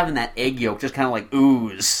 and then having that egg yolk just kind of like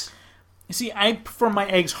ooze. You see, I prefer my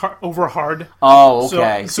eggs over hard. Oh,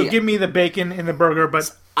 okay. So give me the bacon in the burger,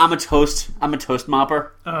 but I'm a toast mopper.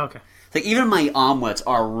 Oh, okay. Like even my omelets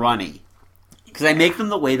are runny because I make them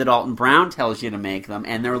the way that Alton Brown tells you to make them,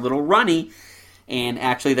 and they're a little runny. And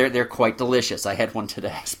actually, they're quite delicious. I had one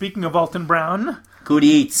today. Speaking of Alton Brown, Good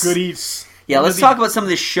Eats. Good Eats. Yeah, let's talk about some of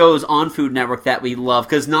the shows on Food Network that we love,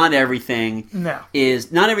 because not everything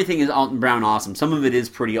is Alton Brown awesome. Some of it is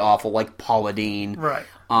pretty awful, like Paula Deen. Right.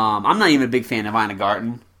 I'm not even a big fan of Ina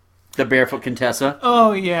Garten, the Barefoot Contessa.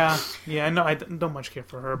 Oh, yeah. Yeah, no, I don't much care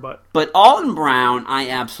for her, but Alton Brown, I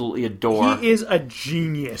absolutely adore. He is a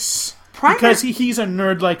genius. Because he's a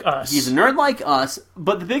nerd like us. He's a nerd like us,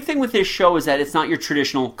 but the big thing with his show is that it's not your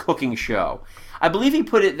traditional cooking show. I believe he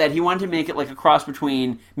put it that he wanted to make it like a cross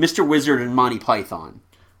between Mr. Wizard and Monty Python.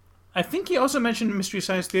 I think he also mentioned Mystery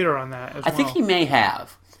Science Theater on that as well. I think he may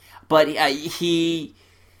have. But he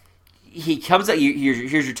comes out,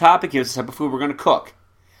 here's your topic, here's the type of food we're going to cook.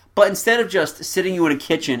 But instead of just sitting you in a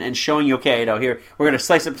kitchen and showing you, okay, here, we're going to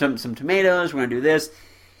slice up some tomatoes, we're going to do this,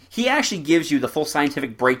 he actually gives you the full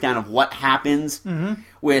scientific breakdown of what happens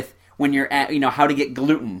with when you're at, how to get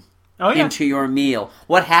gluten into your meal.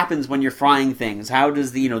 What happens when you're frying things? How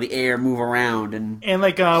does the air move around and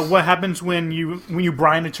like what happens when you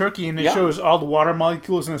brine a turkey and it shows all the water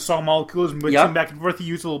molecules and the salt molecules mixing back and forth. He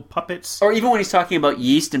uses little puppets, or even when he's talking about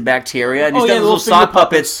yeast and bacteria, and he's got little sock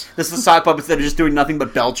puppets. This is sock puppets that are just doing nothing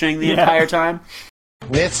but belching the entire time.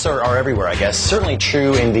 Myths are everywhere, I guess. Certainly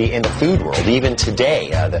true in the food world. Even today,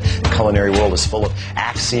 the culinary world is full of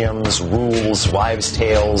axioms, rules, wives'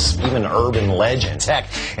 tales, even urban legends. Heck,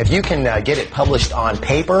 if you can get it published on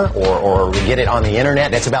paper or get it on the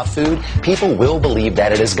internet that's about food, people will believe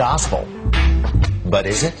that it is gospel. But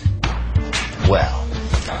is it? Well,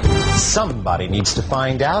 somebody needs to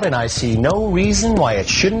find out, and I see no reason why it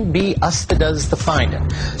shouldn't be us that does the finding.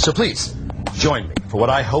 So please, join me for what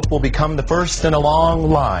I hope will become the first in a long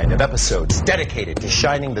line of episodes dedicated to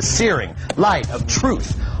shining the searing light of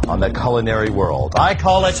truth on the culinary world. I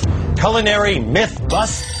call it Culinary Myth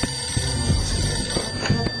Bust.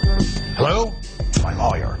 Hello? It's my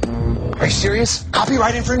lawyer. Are you serious?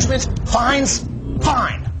 Copyright infringement? Fines?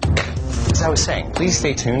 Fine. As I was saying, please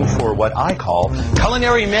stay tuned for what I call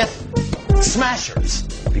Culinary Myth Smashers,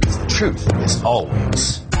 because the truth is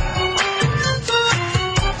always...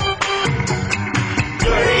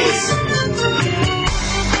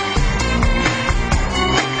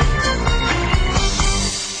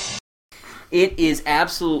 It is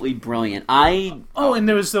absolutely brilliant. And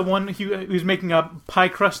there was the one he was making a pie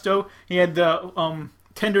crust dough. He had the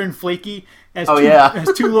tender and flaky as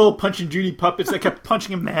two little Punch and Judy puppets that kept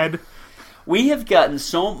punching him in the head. We have gotten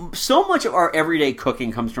so much of our everyday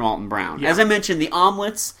cooking comes from Alton Brown. Yeah. As I mentioned, the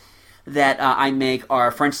omelets that I make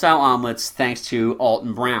are French-style omelets thanks to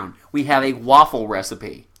Alton Brown. We have a waffle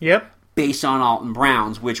recipe. Yep. Based on Alton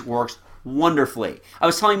Brown's, which works wonderfully. I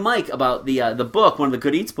was telling Mike about the book, one of the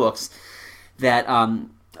Good Eats books that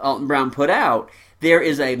Alton Brown put out. There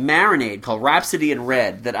is a marinade called Rhapsody in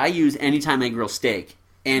Red that I use anytime I grill steak,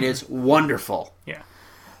 and it's wonderful. Yeah.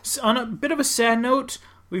 So on a bit of a sad note,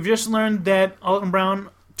 we've just learned that Alton Brown,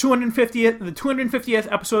 the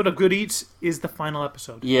 250th episode of Good Eats is the final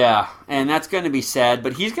episode. Yeah, and that's going to be sad,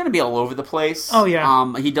 but he's going to be all over the place. Oh,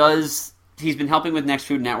 yeah. He's been helping with Next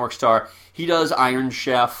Food Network star. He does Iron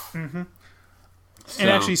Chef. Mm-hmm. So. And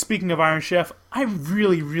actually, speaking of Iron Chef, I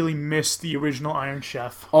really, really miss the original Iron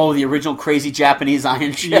Chef. Oh, the original crazy Japanese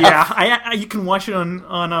Iron Chef. Yeah, you can watch it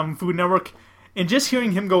on Food Network, and just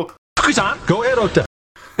hearing him go, Go ahead, Ota.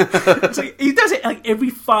 It's like, he does it like every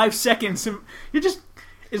 5 seconds.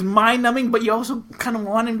 It's mind-numbing, but you also kind of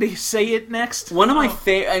want him to say it next. One of my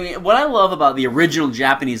favorite... I mean, what I love about the original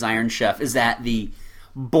Japanese Iron Chef is that the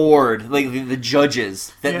board, like the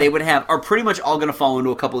judges that they would have, are pretty much all going to fall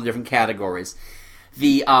into a couple of different categories.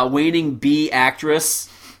 The waning B actress,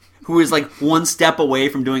 who is like one step away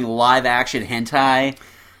from doing live-action hentai.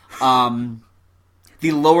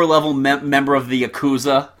 The lower-level member of the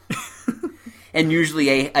Yakuza. And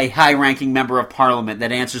usually a high-ranking member of Parliament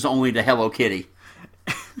that answers only to Hello Kitty.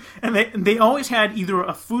 And they always had either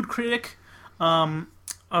a food critic, like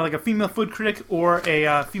a female food critic, or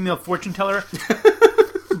a female fortune teller.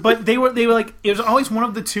 But they were like, it was always one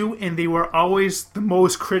of the two, and they were always the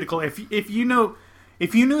most critical. If you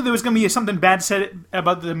knew there was going to be something bad said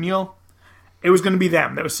about the meal, it was going to be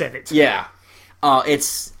them that said it. Yeah,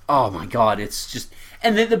 oh my god, it's just,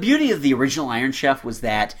 and the beauty of the original Iron Chef was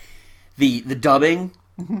that the dubbing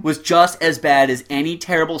was just as bad as any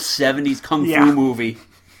terrible 70s kung fu movie.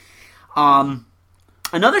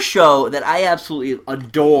 Another show that I absolutely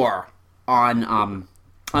adore on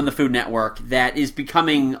the Food Network that is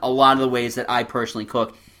becoming a lot of the ways that I personally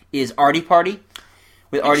cook is Artie Party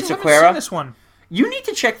with Artie Sequeira. I haven't seen this one. You need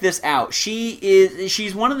to check this out.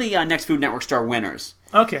 She's one of the Next Food Network star winners.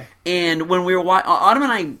 Okay. And when we were Autumn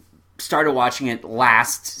and I started watching it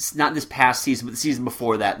not this past season, but the season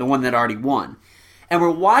before that, the one that already won. And we're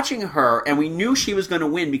watching her, and we knew she was going to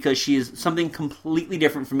win because she is something completely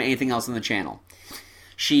different from anything else on the channel.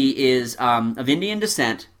 She is of Indian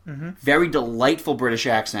descent, very delightful British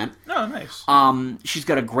accent. Oh, nice. She's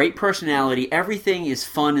got a great personality. Everything is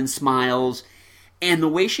fun and smiles. And the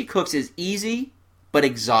way she cooks is easy, but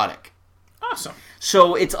exotic. Awesome.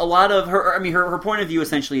 So it's a lot of her. I mean, her point of view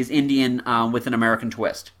essentially is Indian with an American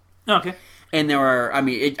twist. Okay. And there are. I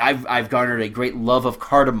mean, I've garnered a great love of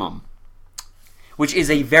cardamom, which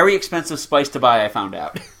is a very expensive spice to buy. I found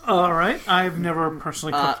out. All right. I've never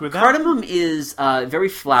personally cooked with that. Cardamom is very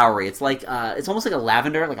flowery. It's like it's almost like a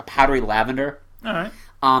lavender, like a powdery lavender. All right.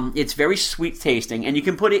 It's very sweet tasting, and you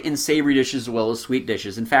can put it in savory dishes as well as sweet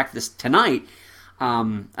dishes. In fact, tonight.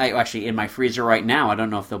 I actually in my freezer right now. I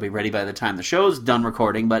don't know if they'll be ready by the time the show's done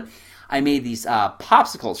recording, but I made these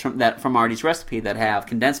popsicles from Artie's recipe that have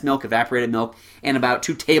condensed milk, evaporated milk, and about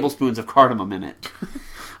 2 tablespoons of cardamom in it.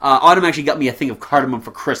 Autumn actually got me a thing of cardamom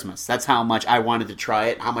for Christmas. That's how much I wanted to try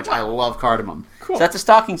it, how much I love cardamom. Cool. So that's a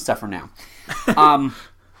stocking stuffer now.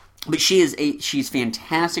 But she's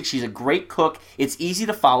fantastic. She's a great cook. It's easy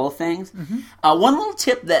to follow things. One little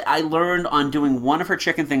tip that I learned on doing one of her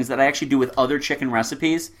chicken things that I actually do with other chicken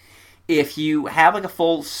recipes, if you have like a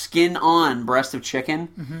full skin-on breast of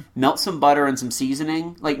chicken, melt some butter and some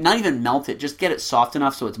seasoning. Like, not even melt it, just get it soft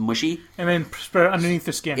enough so it's mushy. And then spread it underneath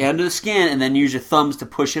the skin. Yeah, under the skin, and then use your thumbs to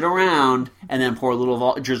push it around, and then pour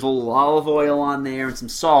drizzle a little olive oil on there and some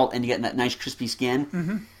salt, and you get that nice crispy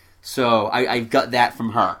skin. So I got that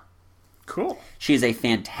from her. Cool. She's a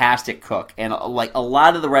fantastic cook, and like a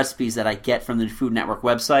lot of the recipes that I get from the Food Network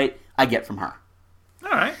website, I get from her.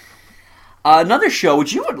 All right. Another show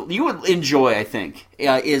which you would enjoy, I think,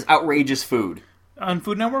 is Outrageous Food on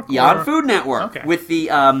Food Network. Yeah, on Food Network. Okay. With the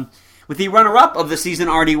runner-up of the season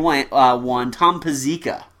already won, Tom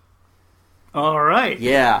Pizzica. All right.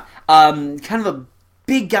 Yeah, kind of a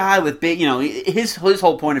big guy with big. His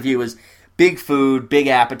whole point of view is big food, big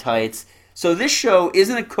appetites. So this show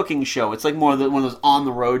isn't a cooking show. It's like more one of those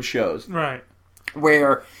on-the-road shows. Right.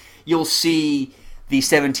 Where you'll see the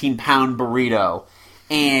 17-pound burrito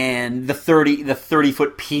and the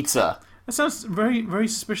 30-foot pizza. That sounds very, very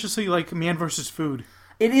suspiciously like Man vs. Food.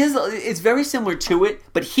 It is. It's very similar to it,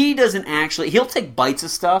 but he doesn't actually... He'll take bites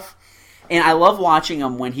of stuff, and I love watching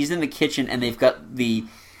him when he's in the kitchen and they've got the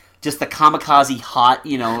kamikaze hot,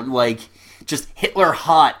 just Hitler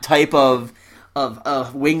hot type of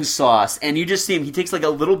wing sauce, and you just see him. He takes like a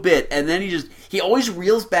little bit, and then he always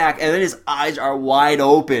reels back, and then his eyes are wide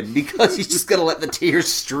open because he's just gonna let the tears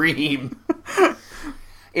stream.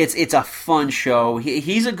 It's a fun show.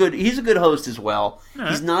 He's a good host as well. Right.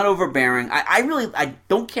 He's not overbearing. I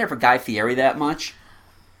don't care for Guy Fieri that much.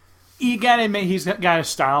 You gotta admit he's got a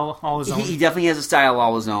style all his own. He definitely has a style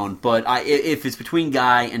all his own. But if it's between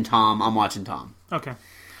Guy and Tom, I'm watching Tom. Okay.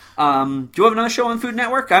 Do you have another show on Food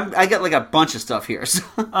Network? I got like a bunch of stuff here. So.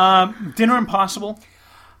 Dinner Impossible.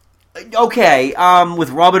 Okay,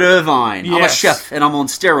 with Robert Irvine. Yes. I'm a chef and I'm on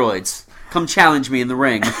steroids. Come challenge me in the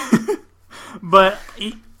ring. But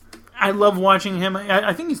I love watching him.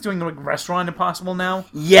 I think he's doing like Restaurant Impossible now.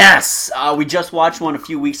 Yes, we just watched one a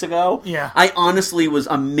few weeks ago. Yeah, I honestly was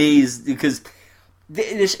amazed because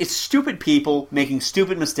it's stupid people making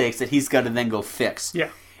stupid mistakes that he's got to then go fix. Yeah.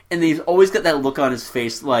 And he's always got that look on his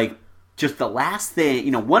face, like, just the last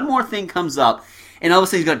thing, one more thing comes up, and all of a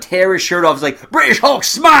sudden he's going to tear his shirt off. It's like, British Hulk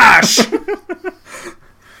smash!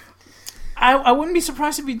 I wouldn't be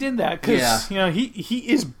surprised if he did that, because,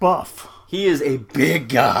 he is buff. He is a big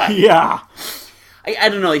guy. Yeah. I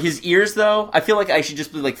don't know, his ears, though, I feel like I should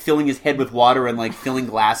just be, like, filling his head with water and, like, filling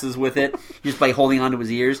glasses with it, just by holding onto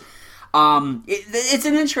his ears. It's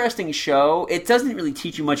an interesting show. It doesn't really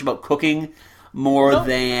teach you much about cooking, more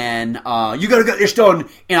than, you gotta get this done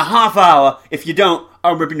in a half hour. If you don't,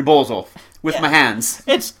 I'm ripping your balls off with my hands.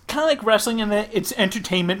 It's kind of like wrestling in that it's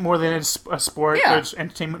entertainment more than it's a sport. Yeah. It's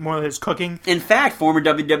entertainment more than it's cooking. In fact, former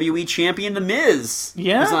WWE champion The Miz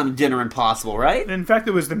was on Dinner Impossible, right? In fact,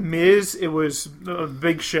 it was The Miz. It was a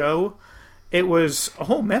big show. It was a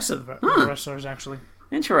whole mess of wrestlers, actually.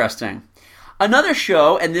 Interesting. Another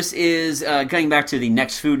show, and this is going back to the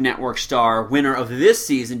Next Food Network star winner of this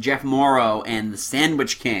season, Jeff Morrow and the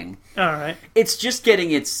Sandwich King. All right, it's just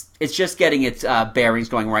getting its bearings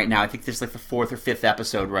going right now. I think this is like the 4th or 5th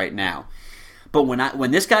episode right now. But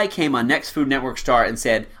when this guy came on Next Food Network star and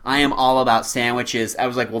said, "I am all about sandwiches," I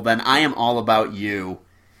was like, well, then I am all about you,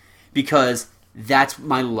 because that's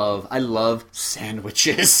my love. I love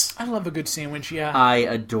sandwiches. I love a good sandwich. Yeah, I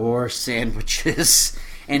adore sandwiches.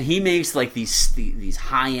 And he makes like these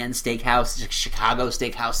high-end steakhouse, Chicago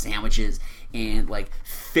steakhouse sandwiches, and like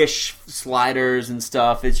fish sliders and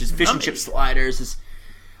stuff. It's just fish and chip sliders. It's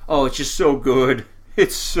just so good.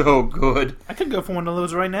 It's so good. I could go for one of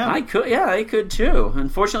those right now. I could too.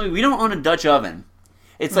 Unfortunately, we don't own a Dutch oven.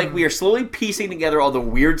 It's like we are slowly piecing together all the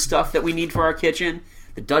weird stuff that we need for our kitchen.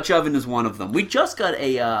 The Dutch oven is one of them. We just got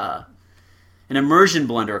an immersion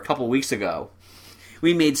blender a couple weeks ago.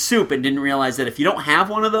 We made soup and didn't realize that if you don't have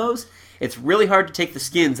one of those, it's really hard to take the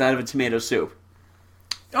skins out of a tomato soup.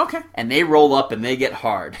 Okay. And they roll up and they get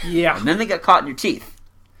hard. Yeah. And then they get caught in your teeth.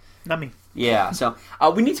 Not me. Yeah. So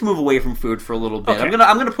we need to move away from food for a little bit. Okay.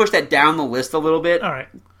 I'm gonna push that down the list a little bit. All right.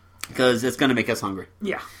 Because it's gonna make us hungry.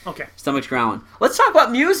 Yeah. Okay. Stomach's growling. Let's talk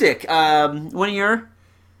about music. One of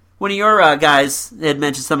your guys had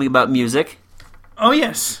mentioned something about music. Oh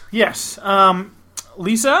yes.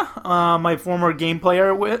 Lisa, my former game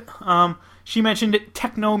player she mentioned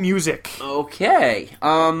techno music. Okay.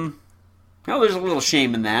 Well, there's a little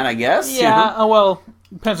shame in that, I guess. Yeah, well,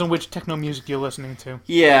 depends on which techno music you're listening to.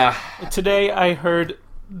 Yeah. Today I heard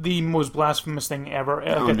the most blasphemous thing ever.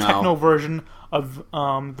 Techno version of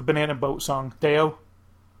the Banana Boat song, Deo.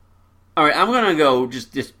 Alright, I'm gonna go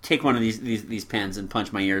just take one of these pens and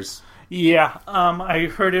punch my ears. Yeah, I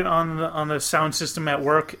heard it on the sound system at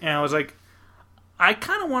work, and I was like, I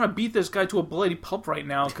kind of want to beat this guy to a bloody pulp right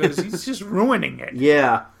now because he's just ruining it.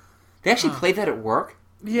 Yeah. They actually played that at work?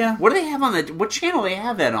 Yeah. What do they have on that? What channel do they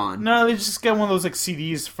have that on? No, they just got one of those like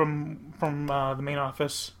CDs from the main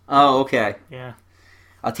office. Oh, okay. Yeah.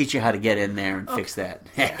 I'll teach you how to get in there and fix that.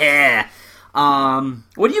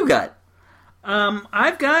 What do you got?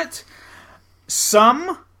 I've got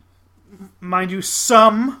some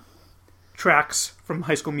tracks from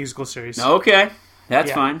High School Musical series. Okay.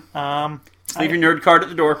 That's fine. Just leave your nerd card at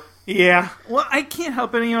the door. Yeah. Well, I can't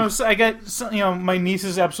help it. So I got my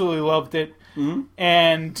nieces absolutely loved it. Mm-hmm.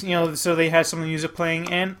 And, so they had some of the music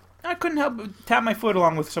playing, and I couldn't help but tap my foot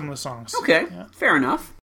along with some of the songs. Okay, fair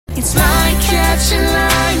enough. It's like catching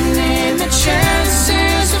lightning, the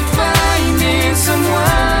chances of finding someone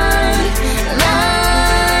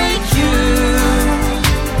like you.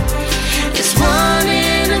 It's 1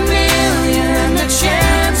 in a million, the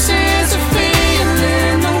chances of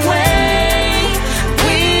feeling the way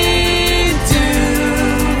we do.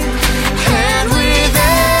 And with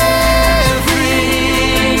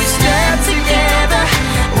every step together,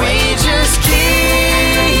 we just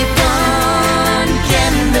keep on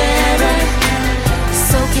getting better.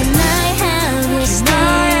 Soaking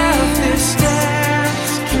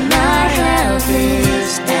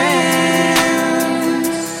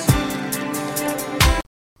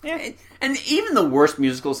worst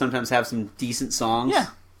musicals sometimes have some decent songs. Yeah.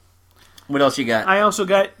 What else you got? I also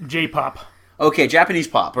got J-pop. Okay, Japanese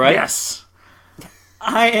pop, right? Yes.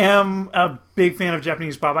 I am a big fan of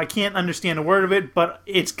Japanese pop. I can't understand a word of it, but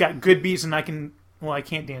it's got good beats, and I can't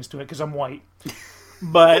dance to it because I'm white.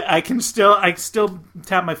 But I still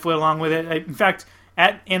tap my foot along with it. In fact,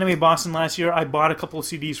 at Anime Boston last year, I bought a couple of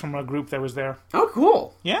CDs from a group that was there. Oh,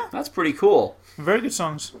 cool. Yeah. That's pretty cool. Very good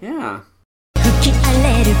songs. Yeah. 吹き荒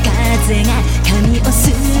れる風が髪をす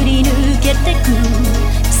り抜けてく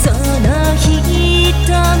その瞳に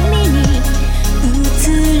映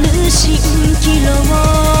る蜃気楼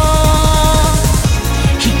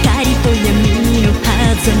光と闇の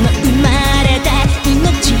狭間生まれた命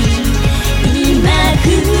今再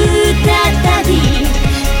び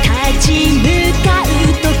立ち向かう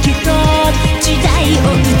時と時代を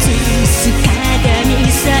映す鏡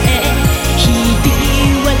さえ日々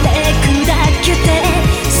は砕けて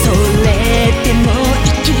それでも生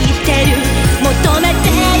きてる求めて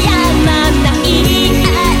やまない愛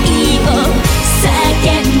を叫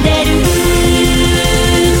んでる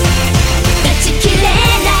断ち切れ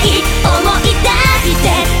ない想い抱いて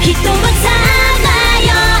人はさまよ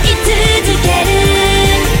い続ける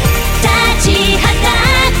立ちはだ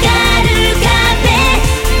かる壁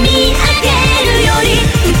見上げるより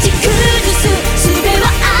打ち崩す術は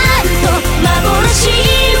あると幻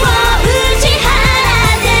を打ち払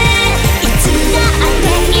っていつだっ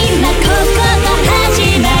て今ここが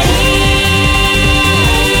始まり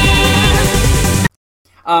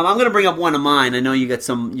I'm going to bring up one of mine. I know you got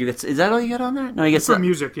some. Is that all you got on there? No, you got For some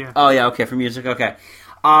music, yeah. Oh yeah, okay, for music, okay.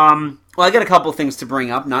 Well, I got a couple things to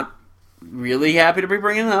bring up. Not really happy to be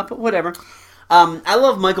bringing it up, but whatever. I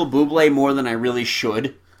love Michael Bublé more than I really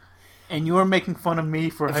should. And you were making fun of me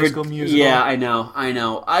for High School Musical. Yeah, I know.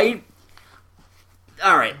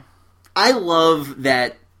 All right. I love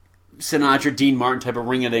that Sinatra, Dean Martin type of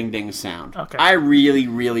ring-a-ding-ding sound. Okay. I really,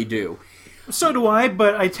 really do. So do I,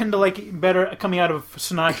 but I tend to like it better coming out of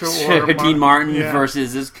Sinatra or Dean Martin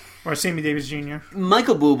versus this. Or Sammy Davis Jr.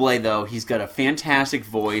 Michael Bublé, though, he's got a fantastic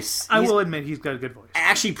voice. I will admit he's got a good voice.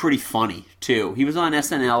 Actually pretty funny, too. He was on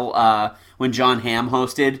SNL when John Hamm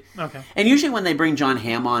hosted. Okay. And usually when they bring John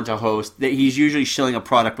Hamm on to host, he's usually shilling a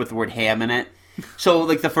product with the word ham in it. So,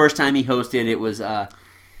 like, the first time he hosted, it was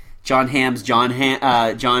John Hamm's John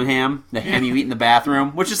Hamm, the ham you eat in the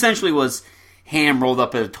bathroom, which essentially was ham rolled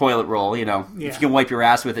up in a toilet roll, you know. Yeah. If you can wipe your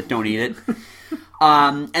ass with it, don't eat it.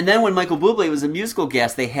 And then when Michael Bublé was a musical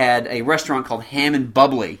guest, they had a restaurant called Ham and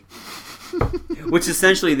Bubbly, which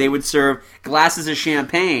essentially they would serve glasses of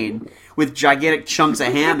champagne with gigantic chunks of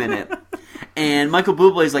ham in it. And Michael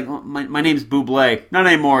Bublé's like, well, my name's Bublé. Not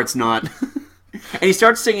anymore, it's not. And he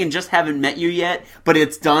starts singing Just Haven't Met You Yet, but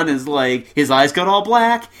it's done as like, his eyes got all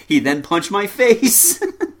black, he then punched my face.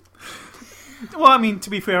 Well, I mean,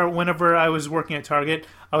 to be fair, whenever I was working at Target,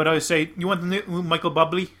 I would always say, you want the new Michael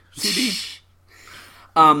Bublé CD?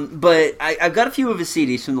 But I've got a few of his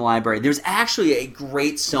CDs from the library. There's actually a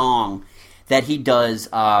great song that he does.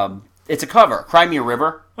 It's a cover, Cry Me a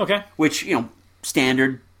River. Okay. Which, you know,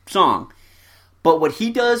 standard song. But what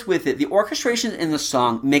he does with it, the orchestration in the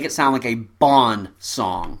song make it sound like a Bond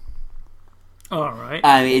song. All right.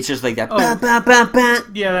 I mean, it's just like that. Oh. Ba, ba, ba, ba,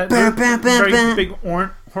 Yeah, that ba, ba, ba, very ba. big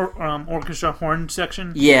orchestra horn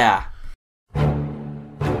section. Yeah.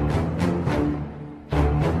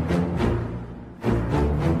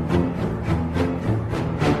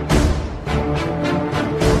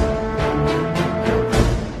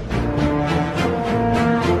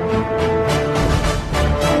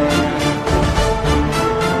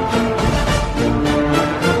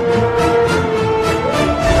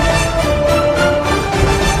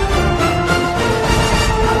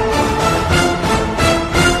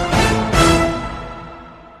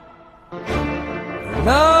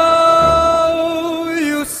 Now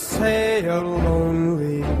you say you're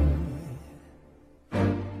lonely.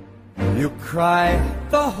 You cry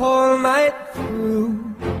the whole night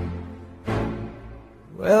through.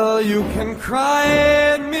 Well, you can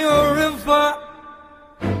cry me a river.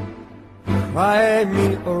 Cry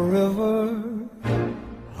me a river.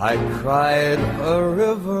 I cried a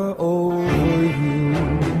river over you.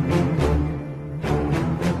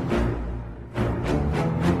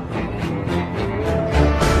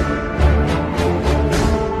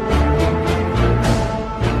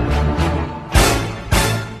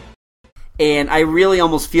 And I really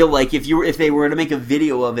almost feel like if they were to make a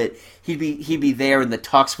video of it, he'd be there in the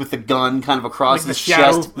tux with the gun kind of across Like his the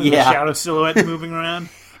shadow, chest. the shadow silhouette moving around.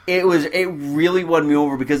 It really won me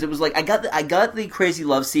over because it was like I got the Crazy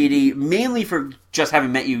Love CD mainly for Just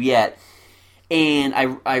Haven't Met You Yet, and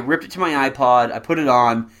I ripped it to my iPod, I put it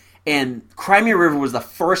on, And Cry Me a River was the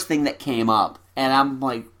first thing that came up. And I'm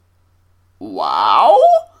like, wow.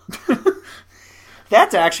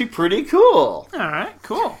 That's actually pretty cool. All right,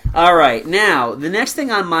 cool. All right, now, the next thing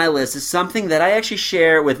on my list is something that I actually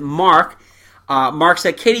share with Mark. Mark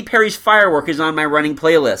said, Katy Perry's Firework is on my running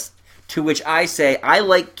playlist. To which I say, I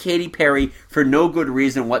like Katy Perry for no good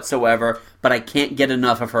reason whatsoever, but I can't get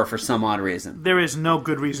enough of her for some odd reason. There is no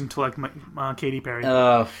good reason to like Katy Perry.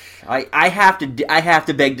 I have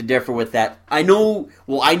to beg to differ with that. I know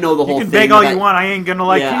the whole thing. You can beg all you want. I ain't gonna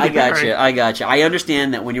like Katy Perry. I got you. I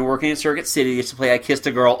understand that when you're working at Circuit City, you used to play I Kissed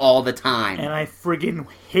a Girl all the time. And I friggin'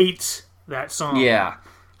 hate that song. Yeah.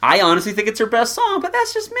 I honestly think it's her best song, but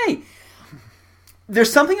that's just me.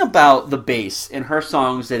 There's something about the bass in her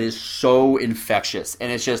songs that is so infectious, and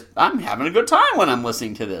it's just, I'm having a good time when I'm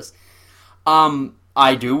listening to this.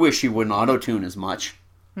 I do wish she wouldn't auto-tune as much,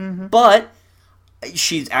 but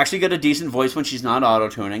she's actually got a decent voice when she's not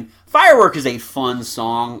auto-tuning. Firework is a fun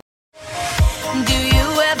song. Do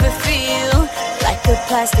you ever feel like a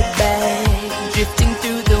plastic bag drifting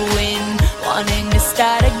through the wind, wanting to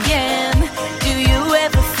start again? Do you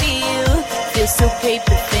ever feel so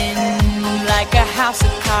paper thin, like a house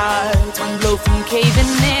of cards, one blow from caving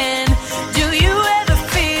in? Do you ever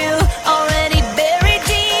feel already buried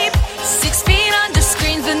deep, 6 feet under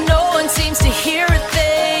screens but no one seems to hear a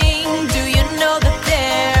thing? Do you know that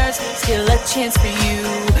there's still a chance for you,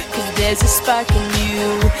 'cause there's a spark in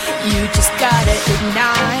you? You just gotta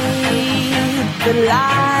ignite the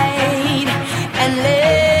light and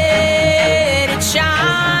let it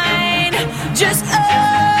shine. Just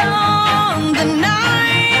own the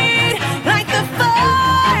night like the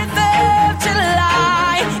 4th of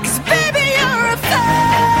July. 'Cause baby, you're a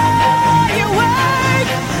firework.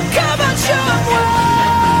 Come on, show 'em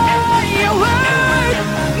what you work.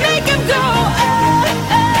 Make 'em go,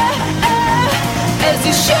 as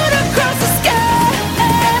you shoot across the sky.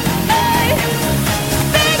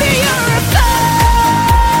 Baby, you're a firework.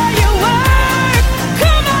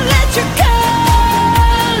 Come on, let your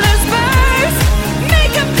colors burst.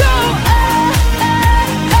 Make 'em go,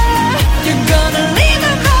 you're gonna leave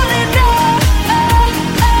 'em all in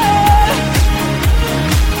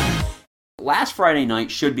Last Friday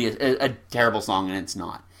Night should be a terrible song, and it's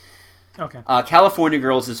not. Okay. California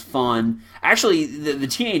Girls is fun. Actually, the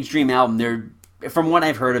Teenage Dream album, from what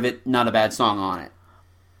I've heard of it, not a bad song on it.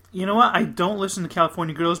 You know what? I don't listen to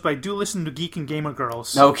California Girls, but I do listen to Geek and Gamer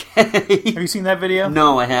Girls. Okay. Have you seen that video?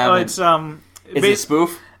 No, I haven't. Oh, it's Is it a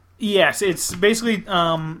spoof? Yes, it's basically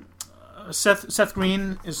Seth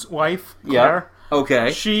Green's wife, Claire. Yeah.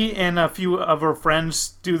 Okay. She and a few of her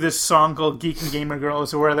friends do this song called Geek and Gamer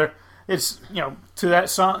Girls, where it's to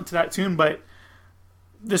that tune, but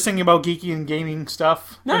they're singing about geeky and gaming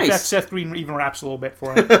stuff. Nice. In fact, Seth Green even raps a little bit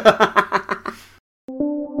for it.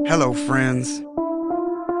 Hello, friends.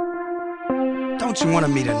 Don't you want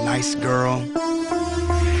to meet a nice girl?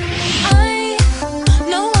 I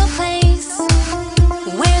know a place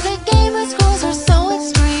where the gamers' goals are so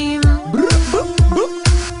extreme.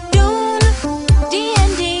 Dune,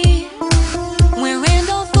 D&D, where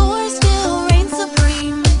Randall Thor still reigns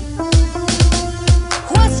supreme.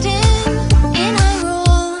 Questing in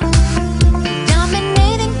Hyrule,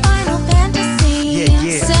 dominating Final Fantasy.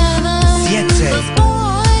 Yeah. 7, those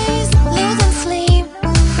boys losing sleep,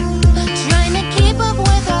 trying to keep up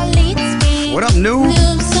with our lead speed. What up, noob?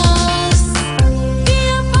 Noob sauce, be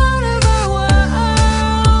a part of our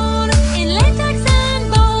world in latex and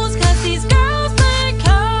bows, 'cause these girls play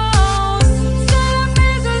close. Set up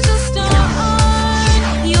business to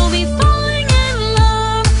start, you'll be falling in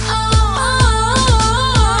love.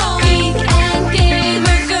 Geek and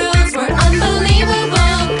gamer girls were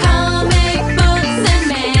unbelievable. Comic books and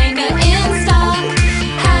manga in stock.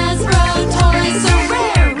 Hasbro toys so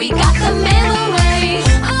rare, we got the mail away.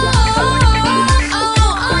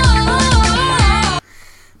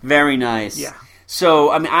 Very nice. Yeah.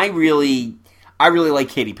 So, I mean, I really like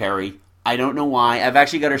Katy Perry. I don't know why. I've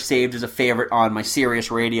actually got her saved as a favorite on my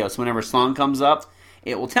Sirius radio, so whenever a song comes up,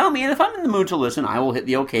 it will tell me, and if I'm in the mood to listen, I will hit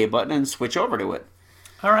the OK button and switch over to it.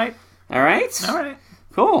 All right. All right? All right.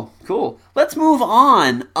 Cool. Let's move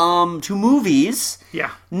on to movies. Yeah.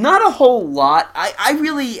 Not a whole lot.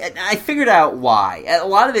 I figured out why. A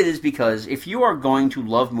lot of it is because if you are going to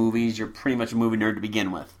love movies, you're pretty much a movie nerd to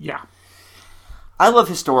begin with. Yeah. I love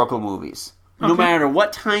historical movies. No Okay. matter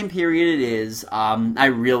what time period it is, I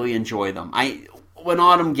really enjoy them. When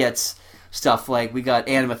Autumn gets stuff like, we got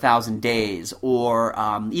Anne of 1,000 Days, or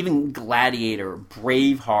even Gladiator,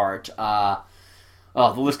 Braveheart,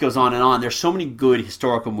 the list goes on and on. There's so many good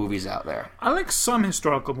historical movies out there. I like some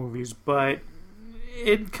historical movies, but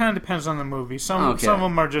It kind of depends on the movie. Some Okay. of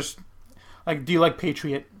them are just like, do you like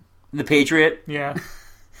Patriot? The Patriot? Yeah.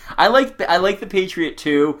 I like The Patriot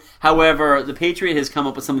too. However, The Patriot has come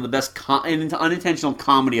up with some of the best unintentional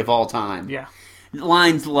comedy of all time. Yeah.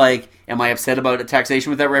 Lines like, "Am I upset about a taxation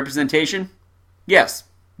without representation? Yes.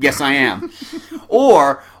 Yes, I am."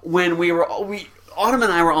 Or when Autumn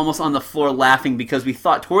and I were almost on the floor laughing because we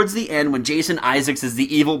thought towards the end when Jason Isaacs is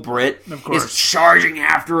the evil Brit Of course. is charging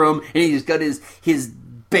after him and he's got his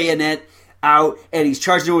bayonet out and he's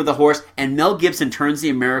charging him with a horse and Mel Gibson turns the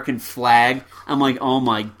American flag. I'm like, oh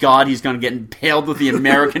my God, he's going to get impaled with the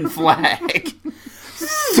American flag.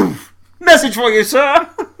 Message for you, sir.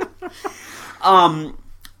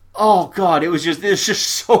 Oh God, there's just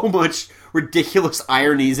so much ridiculous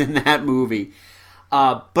ironies in that movie.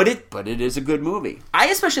 But it is a good movie. I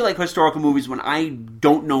especially like historical movies when I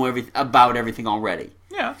don't know about everything already.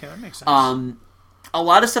 Yeah, okay, that makes sense. A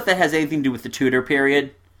lot of stuff that has anything to do with the Tudor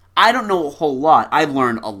period, I don't know a whole lot. I've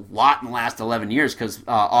learned a lot in the last 11 years because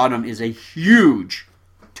Autumn is a huge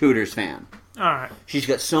Tudors fan. All right. She's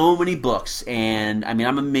got so many books, and I mean,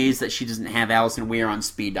 I'm amazed that she doesn't have Alison Weir on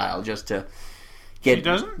speed dial just to get. She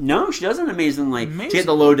doesn't? No, she doesn't. Amazingly, to get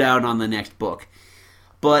the lowdown on the next book.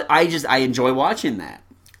 But I enjoy watching that.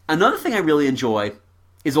 Another thing I really enjoy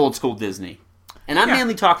is old school Disney, and I'm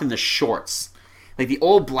mainly talking the shorts, like the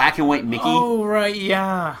old black and white Mickey. Oh right,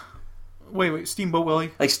 yeah. Wait, Steamboat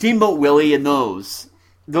Willie. Like Steamboat Willie and those.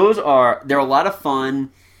 They're a lot of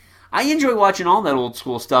fun. I enjoy watching all that old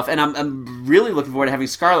school stuff, and I'm really looking forward to having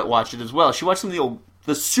Scarlett watch it as well. She watched some of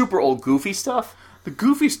the super old Goofy stuff. The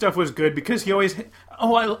Goofy stuff was good because he always...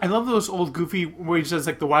 Oh, I love those old Goofy where he says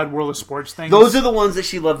like the Wide World of Sports things. Those are the ones that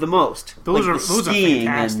she loved the most. Those like are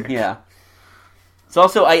fantastic. Yeah. It's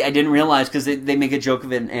also, I didn't realize, because they make a joke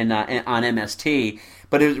of it on MST,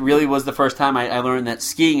 but it really was the first time I learned that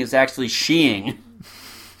skiing is actually sheeing.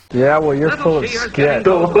 Yeah, well, you're full of skit.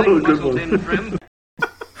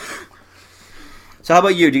 So how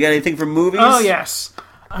about you? Do you got anything from movies? Oh, yes.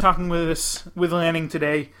 I'm talking with Lanning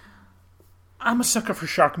today. I'm a sucker for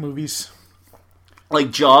shark movies.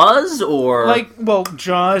 Like Jaws, or...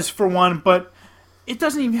 Jaws for one, but it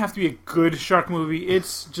doesn't even have to be a good shark movie.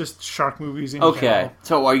 It's just shark movies in Okay. general.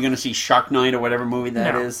 So are you going to see Shark Night or whatever movie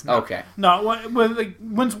that is? No. Okay. No,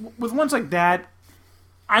 with ones like that,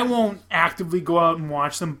 I won't actively go out and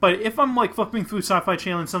watch them, but if I'm like flipping through Sci-Fi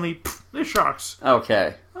Channel and suddenly, there's sharks.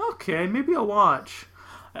 Okay. Okay, maybe I'll watch.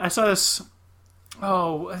 I saw this...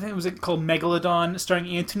 Oh, I think it was called Megalodon, starring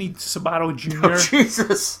Anthony Sabato Jr. Oh,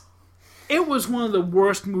 Jesus. It was one of the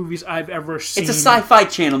worst movies I've ever seen. It's a Sci-Fi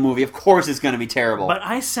Channel movie. Of course it's going to be terrible. But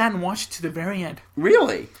I sat and watched it to the very end.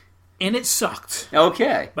 Really? And it sucked.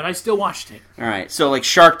 Okay. But I still watched it. All right. So like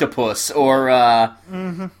Sharktopus or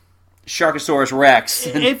Sharkosaurus Rex.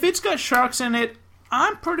 If it's got sharks in it,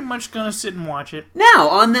 I'm pretty much going to sit and watch it. Now,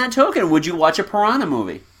 on that token, would you watch a Piranha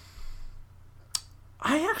movie?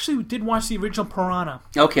 I actually did watch the original Piranha.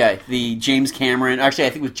 Okay, the James Cameron. Actually, I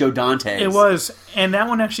think it was Joe Dante. It was, and that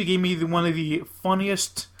one actually gave me one of the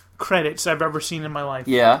funniest credits I've ever seen in my life.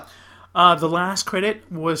 Yeah. The last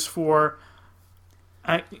credit was for,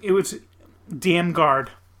 it was Dam Guard.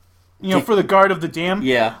 For the guard of the dam.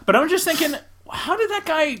 Yeah. But I'm just thinking, how did that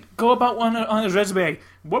guy go about on his resume?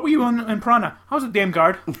 What were you in Piranha? I was a dam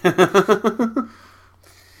guard.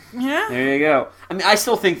 Yeah. There you go. I mean, I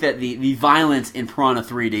still think that the violence in Piranha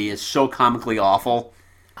 3D is so comically awful.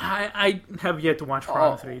 I have yet to watch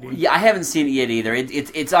Piranha 3D. Yeah, I haven't seen it yet either.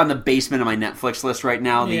 It's on the basement of my Netflix list right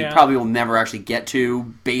now. Yeah. You probably will never actually get to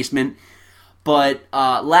basement. But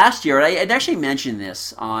last year, I'd actually mentioned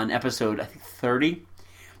this on episode, I think, 30.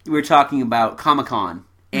 We were talking about Comic-Con,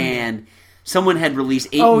 and someone had released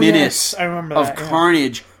 8 minutes I remember of that, yeah.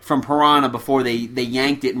 carnage from Piranha before they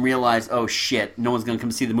yanked it and realized, oh shit, no one's going to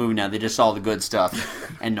come see the movie now. They just saw the good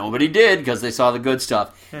stuff. And nobody did because they saw the good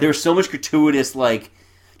stuff. Yeah. There was so much gratuitous,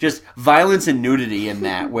 just violence and nudity in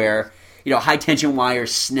that where, high tension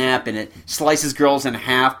wires snap and it slices girls in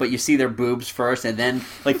half, but you see their boobs first and then,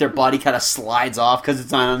 their body kind of slides off because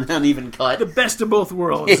it's on an uneven cut. The best of both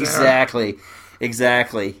worlds. Exactly.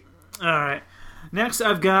 Exactly. All right. Next,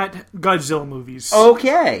 I've got Godzilla movies.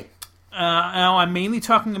 Okay. Now, I'm mainly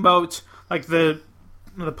talking about the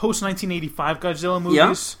post-1985 Godzilla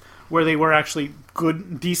movies, where they were actually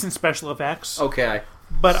good, decent special effects. Okay.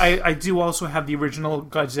 But I do also have the original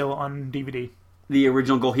Godzilla on DVD. The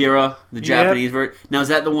original Gojira, the Japanese version. Now, is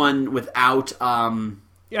that the one without...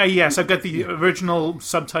 Yes, I've got the original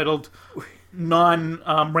subtitled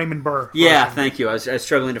non-Raymond Burr. Yeah, version. thank you. I was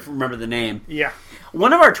struggling to remember the name. Yeah.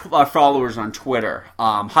 One of our followers on Twitter,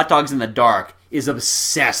 Hot Dogs in the Dark, is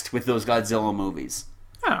obsessed with those Godzilla movies.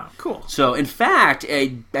 Oh, cool. So, in fact,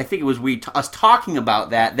 I think it was us talking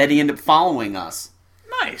about that he ended up following us.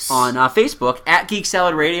 Nice. On Facebook, at Geek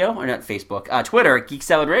Salad Radio, or not Facebook, Twitter, Geek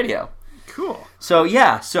Salad Radio. Cool. So,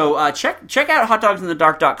 yeah, check out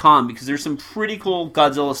hotdogsinthedark.com because there's some pretty cool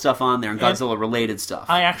Godzilla stuff on there and Godzilla-related stuff.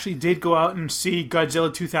 I actually did go out and see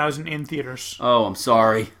Godzilla 2000 in theaters. Oh, I'm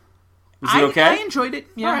sorry. Was it okay? I enjoyed it,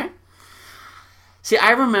 yeah. All right. See,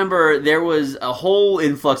 I remember there was a whole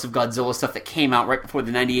influx of Godzilla stuff that came out right before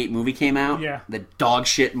the 98 movie came out. Yeah. The dog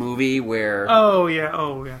shit movie where... Oh,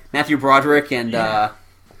 yeah. Matthew Broderick and...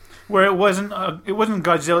 where it wasn't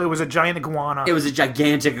Godzilla, it was a giant iguana. It was a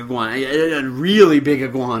gigantic iguana. A really big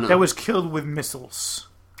iguana. That was killed with missiles.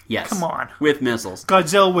 Yes. Come on. With missiles.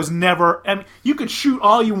 Godzilla was never... I mean, you could shoot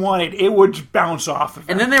all you wanted. It would bounce off of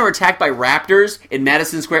it. And then they were attacked by raptors in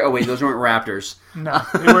Madison Square. Oh, wait, those weren't raptors. No.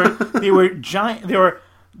 They were giant... They were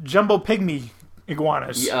jumbo pygmy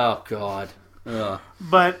iguanas. Oh, God. Ugh.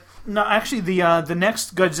 But, no, actually, the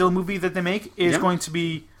next Godzilla movie that they make is going to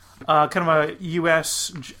be kind of a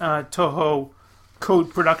U.S. Toho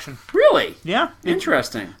code production. Really? Yeah.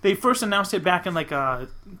 Interesting. They first announced it back in like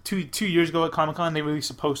 2 years ago at Comic-Con. They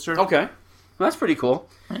released a poster. Okay. Well, that's pretty cool.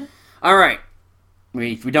 Yeah. All right.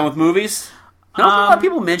 We done with movies? Not a lot of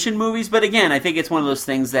people mention movies, but again, I think it's one of those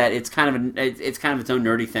things that it's kind of its own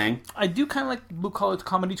nerdy thing. I do kind of like Blue Collar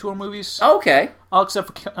Comedy Tour movies. Okay. All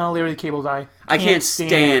except for Larry the Cable Guy. I can't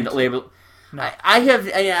stand Larry. No.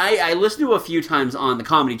 I listened to a few times on the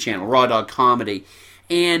Comedy Channel, Raw Dog Comedy,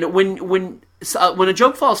 and when a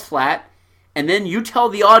joke falls flat, and then you tell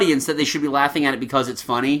the audience that they should be laughing at it because it's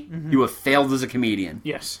funny, you have failed as a comedian.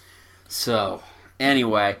 Yes. So,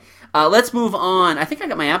 anyway, let's move on. I think I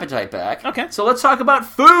got my appetite back. Okay. So let's talk about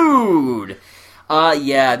food.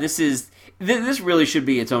 This really should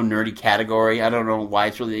be its own nerdy category. I don't know why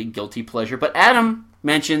it's really a guilty pleasure, but Adam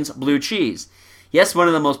mentions blue cheese. Yes, one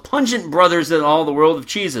of the most pungent brothers in all the world of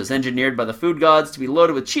cheeses, engineered by the food gods to be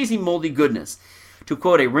loaded with cheesy, moldy goodness. To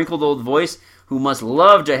quote a wrinkled old voice who must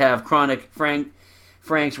love to have chronic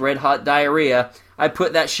Frank's red-hot diarrhea, I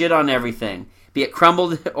put that shit on everything. Be it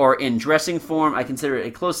crumbled or in dressing form, I consider it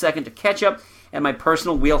a close second to ketchup and my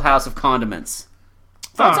personal wheelhouse of condiments.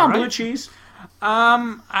 Thoughts on blue cheese?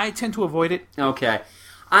 I tend to avoid it. Okay.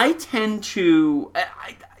 I tend to...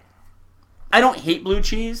 I don't hate blue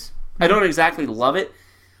cheese. I don't exactly love it,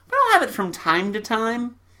 but I'll have it from time to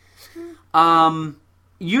time.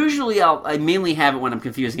 Usually I mainly have it when I'm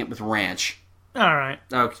confusing it with ranch. All right.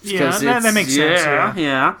 Yeah, that makes sense.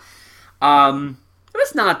 Yeah. But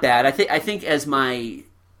it's not bad. I think as my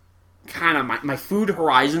food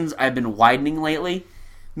horizons I've been widening lately,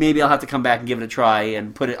 maybe I'll have to come back and give it a try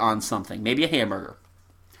and put it on something. Maybe a hamburger.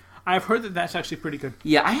 I've heard that that's actually pretty good.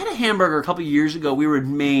 Yeah, I had a hamburger a couple years ago. We were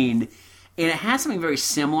in Maine, and it had something very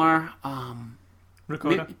similar.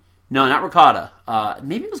 Ricotta? No, not ricotta.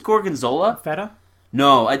 Maybe it was gorgonzola. Feta?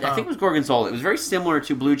 No, I think it was gorgonzola. It was very similar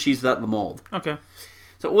to blue cheese without the mold. Okay.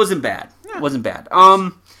 So it wasn't bad. Yeah. It wasn't bad.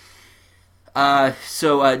 So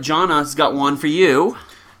Jonna's got one for you.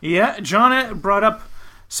 Yeah, Jonna brought up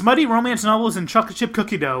smutty romance novels and chocolate chip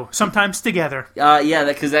cookie dough, sometimes together. Yeah,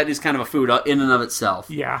 because that is kind of a food in and of itself.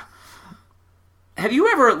 Yeah. Have you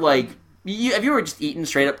ever, have you ever just eaten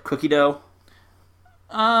straight up cookie dough?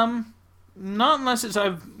 Not unless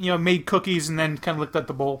I've made cookies and then kind of looked at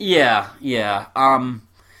the bowl. Yeah.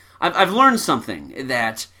 I've learned something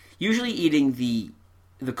that usually eating the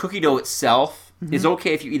cookie dough itself is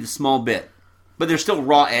okay if you eat a small bit, but there's still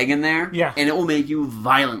raw egg in there. Yeah, and it will make you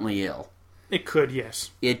violently ill. It could,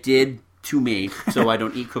 yes. It did to me, so I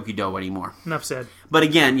don't eat cookie dough anymore. Enough said. But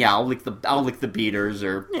again, yeah, I'll lick the beaters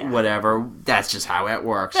or whatever. That's just how it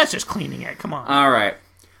works. That's just cleaning it. Come on. All right.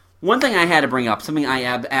 One thing I had to bring up, something I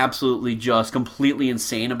am absolutely just completely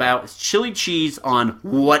insane about, is chili cheese on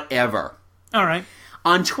whatever. All right.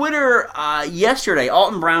 On Twitter yesterday,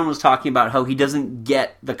 Alton Brown was talking about how he doesn't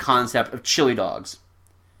get the concept of chili dogs.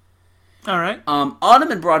 All right. Autumn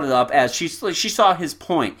had brought it up as she saw his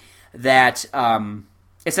point that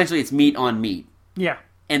essentially it's meat on meat. Yeah.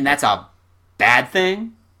 And that's a bad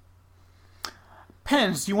thing.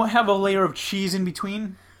 Depends. Do you want to have a layer of cheese in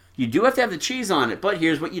between? You do have to have the cheese on it, but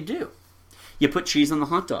here's what you do. You put cheese on the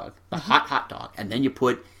hot dog, the hot dog, and then you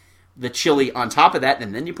put the chili on top of that,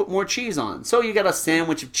 and then you put more cheese on. So you got a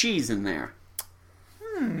sandwich of cheese in there.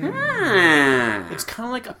 It's kind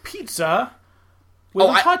of like a pizza with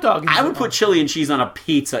a hot dog. I would put chili and cheese on a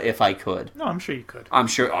pizza if I could. No, I'm sure you could. I'm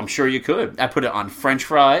sure you could. I put it on French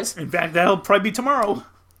fries. In fact, that'll probably be tomorrow.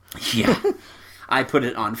 Yeah. I put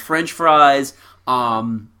it on French fries.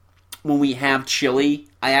 When we have chili,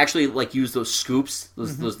 I actually use those scoops,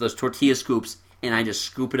 those tortilla scoops, and I just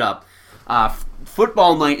scoop it up.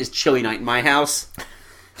 Football night is chili night in my house,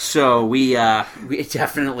 so we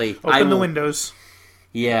definitely open the windows.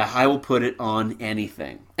 Yeah, I will put it on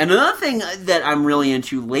anything. And another thing that I'm really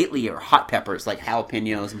into lately are hot peppers, like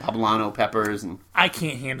jalapenos and poblano peppers. And I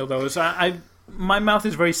can't handle those. My mouth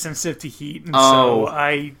is very sensitive to heat, and so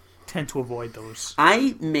I tend to avoid those.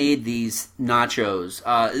 I made these nachos.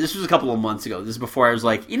 This was a couple of months ago. This is before I was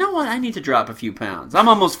like, you know what? I need to drop a few pounds. I'm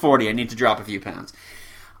almost 40. I need to drop a few pounds.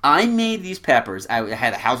 I made these peppers. I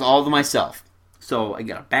had to house all of them myself. So I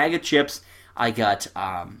got a bag of chips. I got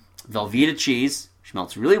Velveeta cheese.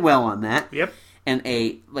 Melts really well on that. Yep. And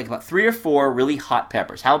about 3 or 4 really hot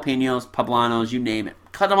peppers. Jalapenos, poblanos, you name it.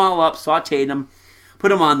 Cut them all up, sauteed them, put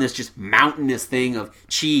them on this just mountainous thing of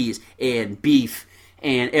cheese and beef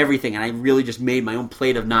and everything. And I really just made my own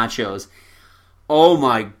plate of nachos. Oh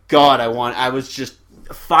my God,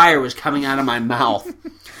 fire was coming out of my mouth.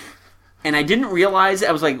 And I didn't realize it.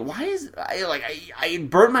 I was like, why is... I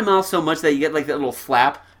burnt my mouth so much that you get like that little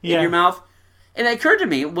flap in your mouth. And it occurred to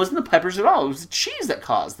me, it wasn't the peppers at all. It was the cheese that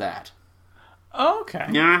caused that. Oh, okay.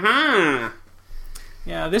 Uh-huh.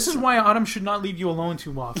 Yeah, this is why Autumn should not leave you alone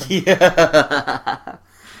too often. Yeah.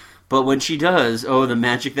 But when she does, the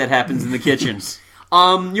magic that happens in the kitchen.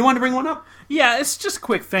 You want to bring one up? Yeah, it's just a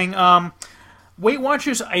quick thing. Weight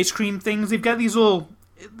Watchers ice cream things, they've got these they're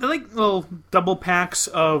like little double packs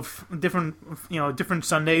of different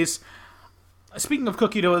sundaes. Speaking of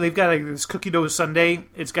cookie dough, they've got this cookie dough sundae.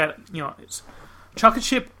 It's got, it's chocolate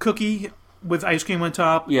chip cookie with ice cream on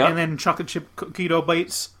top, and then chocolate chip cookie dough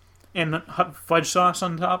bites and hot fudge sauce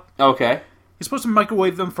on top. Okay. You're supposed to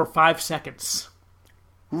microwave them for 5 seconds.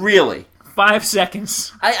 Really? 5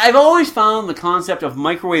 seconds. I've always found the concept of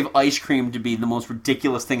microwave ice cream to be the most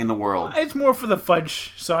ridiculous thing in the world. It's more for the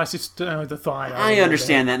fudge sauce to thaw it out. I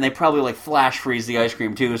understand that, and they probably flash freeze the ice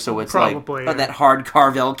cream too, so it's probably, that hard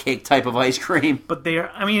Carvel cake type of ice cream. But you're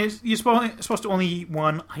supposed to only eat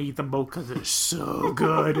one. I eat them both because they're so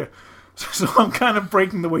good. So I'm kind of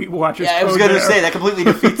breaking the Weight Watchers. Yeah, I was going to say, that completely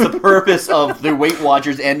defeats the purpose of the Weight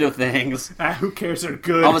Watchers end of things. Who cares? They're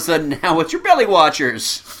good. All of a sudden, now it's your Belly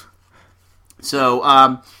Watchers.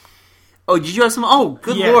 So, did you have some... Oh,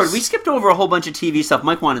 good Lord. We skipped over a whole bunch of TV stuff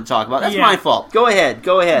Mike wanted to talk about. That's my fault. Go ahead.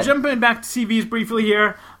 Jumping back to TVs briefly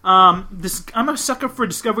here. I'm a sucker for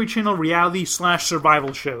Discovery Channel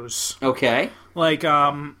reality/survival shows. Okay. Like,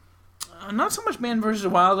 not so much Man vs.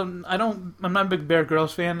 Wild. I'm not a big Bear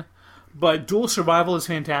Grylls fan. But Dual Survival is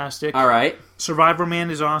fantastic. All right. Survivor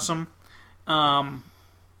Man is awesome. I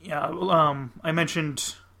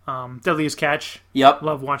mentioned... Deadliest Catch. Yep.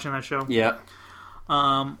 Love watching that show. Yep.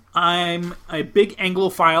 I'm a big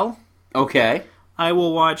Anglophile. Okay. I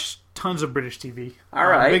will watch tons of British TV. All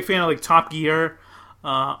right. I'm a big fan of like Top Gear,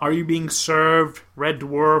 Are You Being Served, Red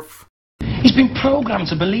Dwarf. He's been programmed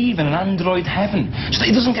to believe in an android heaven so that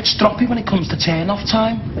he doesn't get stroppy when it comes to turn-off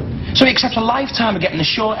time. So he accepts a lifetime of getting the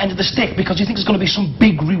short end of the stick because he thinks there's going to be some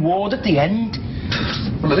big reward at the end.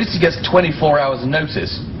 Well, at least he gets 24 hours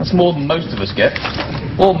notice. That's more than most of us get.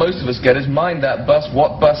 All most of us get is mind that bus,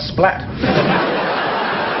 what bus, splat.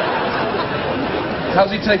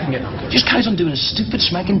 How's he taking it? Just carries on doing his stupid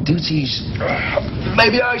smacking duties.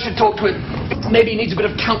 Maybe I should talk to him. Maybe he needs a bit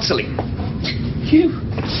of counselling. You?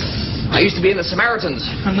 I used to be in the Samaritans.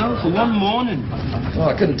 I know, for one morning. Well,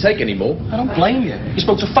 I couldn't take any more. I don't blame you. You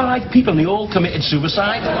spoke to 5 people and they all committed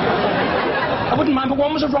suicide. I wouldn't mind, but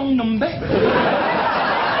one was a wrong number.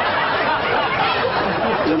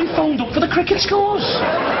 They only phoned up for the cricket scores.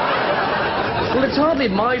 Well, it's hardly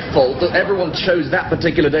my fault that everyone chose that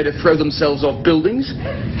particular day to throw themselves off buildings.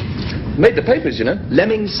 Made the papers, you know.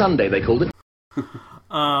 Lemming Sunday, they called it.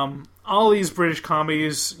 All these British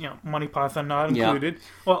comedies, Monty Python not included. Yeah.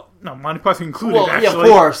 Well, no, Monty Python included, well, actually. Yeah, of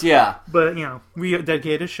course, yeah. But, we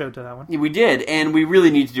dedicated a show to that one. Yeah, we did, and we really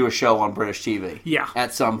need to do a show on British TV. Yeah.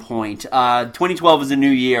 At some point. 2012 is a new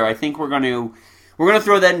year. I think we're going to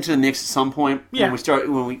throw that into the mix at some point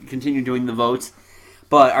when we continue doing the votes.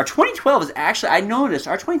 But our 2012 is actually, I noticed,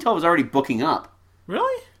 our 2012 is already booking up.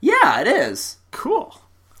 Really? Yeah, it is. Cool.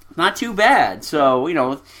 Not too bad. So,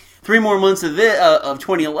 3 more months of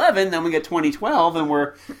 2011, then we get 2012,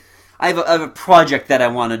 and I have a project that I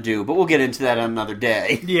want to do, but we'll get into that on another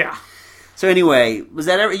day. Yeah. So anyway, was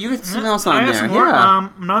that ever? You had something else on there? Some more.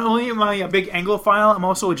 Not only am I a big Anglophile, I'm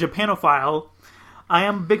also a Japanophile. I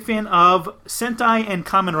am a big fan of Sentai and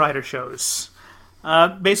Kamen Rider shows.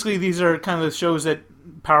 Basically, these are kind of the shows that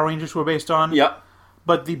Power Rangers were based on. Yep.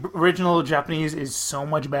 But the original Japanese is so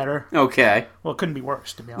much better. Okay. Well, it couldn't be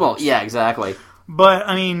worse, to be honest. Well, yeah, exactly. But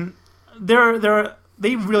I mean, they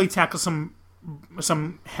really tackle some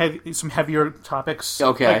heavier topics.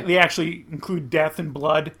 Okay. Like, they actually include death and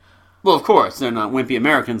blood. Well, of course, they're not wimpy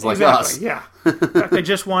Americans like us. Yeah. In fact, I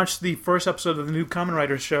just watched the first episode of the new Kamen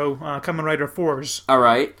Rider show, Kamen Rider Force. All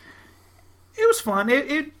right. It was fun.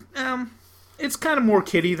 It's kind of more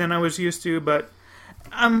kiddie than I was used to, but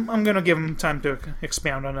I'm gonna give them time to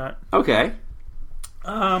expound on that. Okay.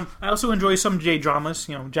 I also enjoy some J-dramas,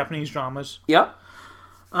 Japanese dramas. Yep.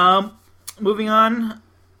 Moving on,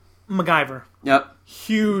 MacGyver. Yep.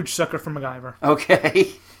 Huge sucker for MacGyver.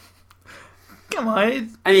 Okay. Come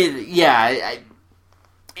on. I mean, yeah,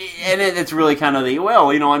 and it's really kind of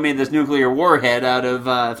I made this nuclear warhead out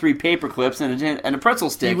of 3 paper clips and a pretzel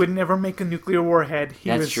stick. He would never make a nuclear warhead.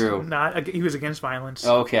 That's true. He was against violence.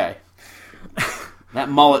 Okay. That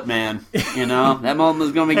mullet man, that mullet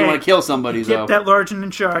was going to make you want to kill somebody, though. Get that Largent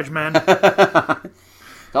in charge, man.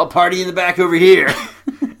 I'll party in the back over here.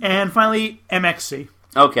 And finally, MXC.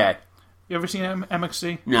 Okay. You ever seen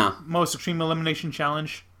MXC? No. Most Extreme Elimination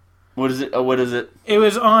Challenge. What is it? What is it? It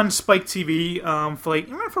was on Spike TV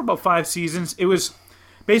for about 5 seasons. It was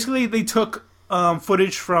basically they took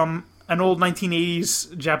footage from an old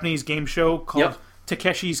 1980s Japanese game show called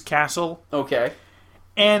Takeshi's Castle. Okay.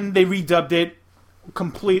 And they redubbed it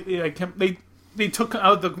completely. They took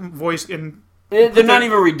out the voice and they're not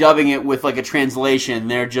even redubbing it with a translation.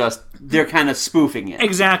 They're kind of spoofing it.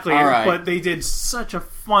 Exactly. All right. But they did such a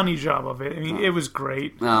funny job of it. I mean, it was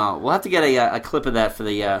great. Oh, we'll have to get a clip of that for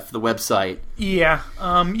the website. Yeah.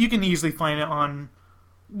 You can easily find it on.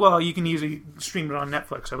 Well, you can easily stream it on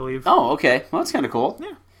Netflix, I believe. Oh, okay. Well, that's kind of cool.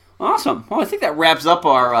 Yeah. Awesome. Well, I think that wraps up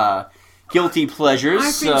our guilty pleasures.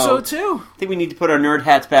 I think so too. I think we need to put our nerd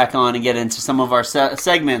hats back on and get into some of our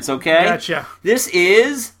segments, okay? Gotcha. This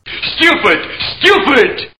is... Stupid!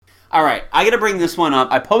 All right, I got to bring this one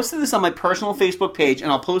up. I posted this on my personal Facebook page, and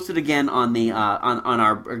I'll post it again on the on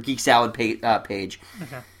our Geek Salad page.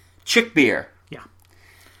 Okay. Chick beer. Yeah.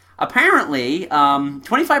 Apparently,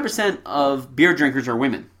 25% of beer drinkers are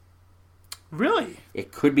women. Really?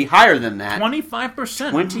 It could be higher than that. 25%?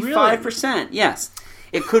 25%, yes.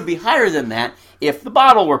 It could be higher than that if the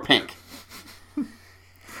bottle were pink.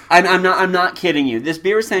 I'm not kidding you. This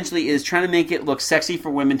beer essentially is trying to make it look sexy for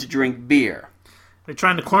women to drink beer. They're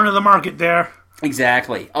trying to corner the market there.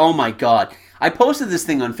 Exactly. Oh my god. I posted this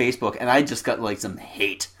thing on Facebook and I just got some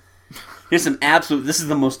hate. There's some absolute... This is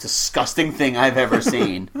the most disgusting thing I've ever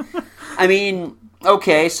seen. I mean,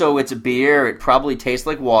 okay, so it's a beer. It probably tastes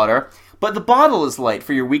like water. But the bottle is light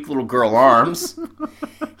for your weak little girl arms.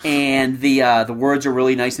 And the words are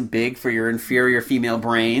really nice and big for your inferior female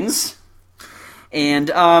brains. And,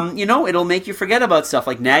 it'll make you forget about stuff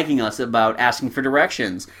like nagging us about asking for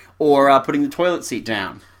directions or putting the toilet seat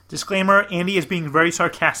down. Disclaimer, Andy is being very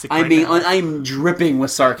sarcastic now. I'm dripping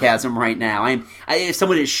with sarcasm right now.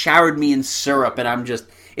 Someone has showered me in syrup and I'm just...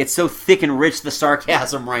 It's so thick and rich, the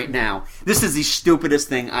sarcasm right now. This is the stupidest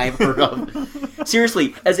thing I've heard of.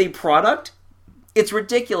 Seriously, as a product, it's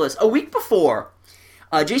ridiculous. A week before,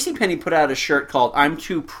 JCPenney put out a shirt called I'm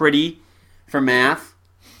Too Pretty for Math,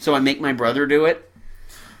 so I make my brother do it.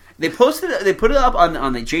 They put it up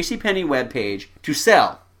on the JCPenney webpage to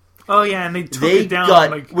sell. Oh, yeah, and they took it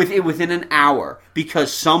down. Within an hour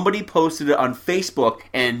because somebody posted it on Facebook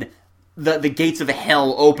and the gates of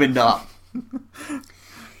hell opened up.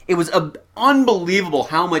 It was unbelievable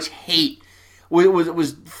how much hate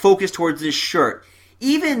was focused towards this shirt.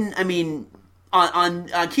 Even, on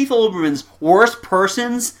Keith Olbermann's worst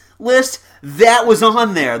persons list, that was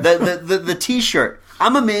on there. The T-shirt.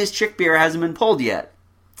 I'm amazed Chick Beer hasn't been pulled yet.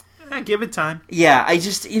 Give it time. Yeah, I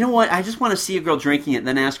just want to see a girl drinking it and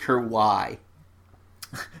then ask her why.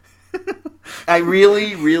 I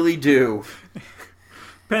really, really do.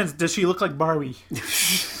 Depends. Does she look like Barbie?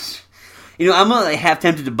 I'm half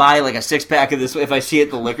tempted to buy a 6-pack of this if I see it at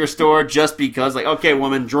the liquor store, just because, okay,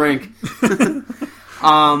 woman, drink.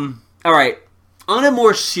 All right. On a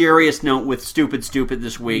more serious note with Stupid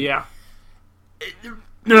this week. Yeah.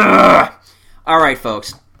 All right,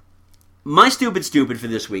 folks. My Stupid for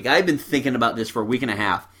this week. I've been thinking about this for a week and a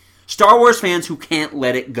half. Star Wars fans who can't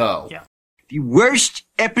let it go. Yeah. The worst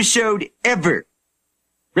episode ever.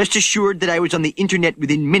 Rest assured that I was on the internet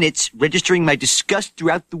within minutes, registering my disgust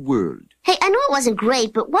throughout the world. Hey, I know it wasn't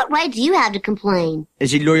great, but what right do you have to complain?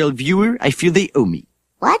 As a loyal viewer, I feel they owe me.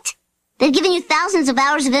 What? They've given you thousands of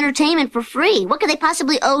hours of entertainment for free. What could they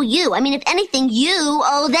possibly owe you? If anything, you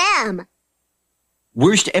owe them.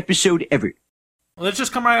 Worst episode ever. Let's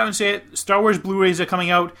just come right out and say it. Star Wars Blu-rays are coming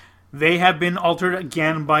out. They have been altered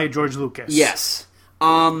again by George Lucas. Yes.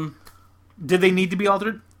 Did they need to be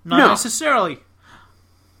altered? Not necessarily.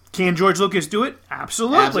 Can George Lucas do it?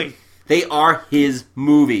 Absolutely. They are his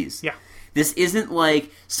movies. Yeah. This isn't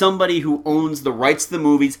like somebody who owns the rights to the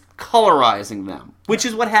movies colorizing them, which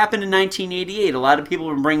is what happened in 1988. A lot of people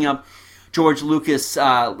have been bringing up George Lucas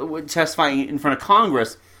testifying in front of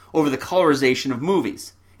Congress over the colorization of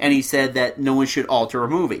movies. And he said that no one should alter a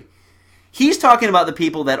movie. He's talking about the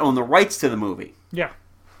people that own the rights to the movie. Yeah.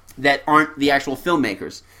 That aren't the actual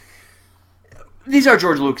filmmakers. These are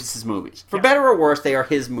George Lucas's movies. For better or worse, they are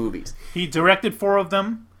his movies. He directed 4 of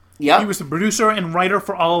them. Yep. He was the producer and writer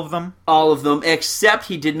for all of them. All of them, except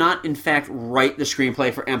he did not, in fact, write the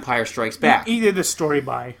screenplay for Empire Strikes Back. He did the story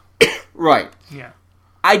by. Right. Yeah.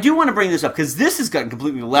 I do want to bring this up, because this has gotten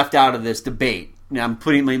completely left out of this debate. Now, I'm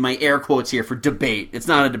putting my air quotes here for debate. It's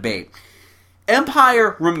not a debate.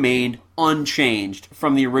 Empire remained unchanged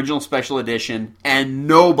from the original special edition, and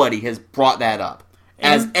nobody has brought that up.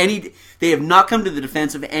 They have not come to the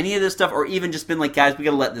defense of any of this stuff, or even just been like, guys, we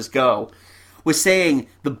gotta let this go. Was saying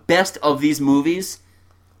the best of these movies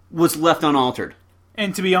was left unaltered.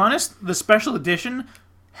 And to be honest, the special edition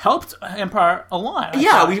helped Empire a lot.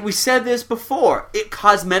 Yeah, we said this before. It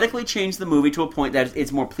cosmetically changed the movie to a point that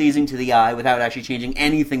it's more pleasing to the eye without actually changing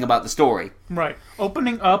anything about the story. Right.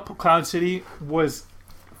 Opening up Cloud City was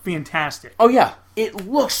fantastic. Oh, yeah. It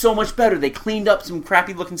looks so much better. They cleaned up some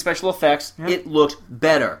crappy-looking special effects. Yep. It looked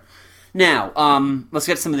better. Now, let's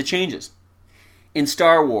get some of the changes. In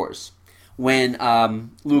Star Wars, when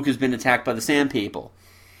Luke has been attacked by the Sand People,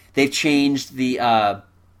 they've changed the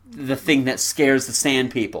thing that scares the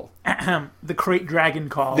Sand People. The Krayt Dragon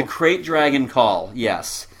Call. The Krayt Dragon Call,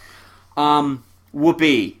 yes.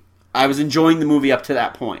 Whoopee. I was enjoying the movie up to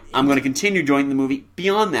that point. I'm going to continue enjoying the movie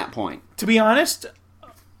beyond that point. To be honest,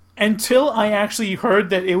 until I actually heard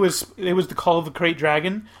that it was the Call of the Krayt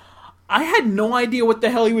Dragon, I had no idea what the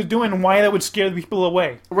hell he was doing and why that would scare the people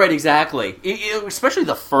away. Right, exactly. Especially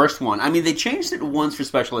the first one. I mean, they changed it once for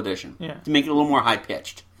special edition to make it a little more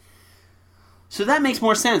high-pitched. So that makes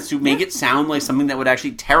more sense, to make it sound like something that would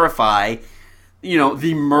actually terrify,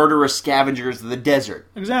 the murderous scavengers of the desert.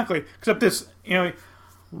 Exactly. Except this,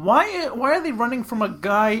 why are they running from a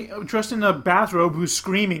guy dressed in a bathrobe who's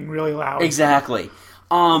screaming really loud? Exactly.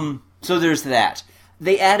 So there's that.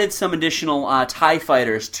 They added some additional TIE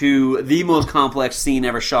fighters to the most complex scene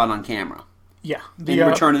ever shot on camera. Yeah. In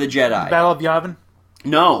Return of the Jedi. Battle of Yavin?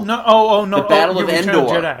 No. No. Oh, no. The Battle of Return Endor.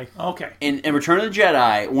 Of Jedi. Okay. In Return of the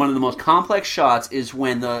Jedi, one of the most complex shots is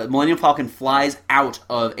when the Millennium Falcon flies out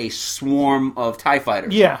of a swarm of TIE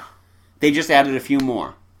fighters. Yeah. They just added a few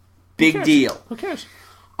more. Big deal. Who cares?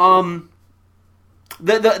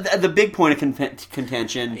 The big point of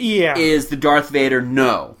contention is the Darth Vader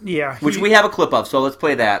no. Yeah. Which we have a clip of, so let's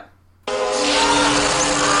play that.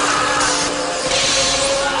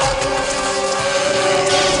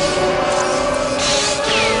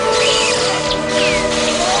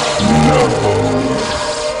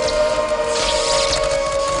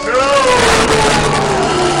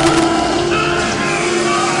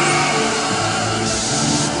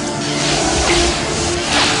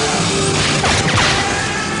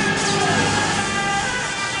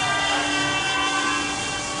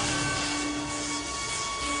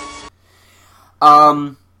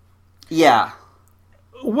 Yeah.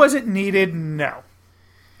 Was it needed? No.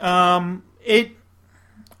 I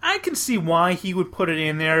can see why he would put it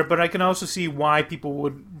in there, but I can also see why people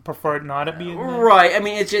would prefer it not to be in there. Right. I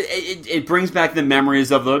mean, it brings back the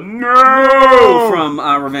memories of the no from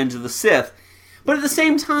Revenge of the Sith. But at the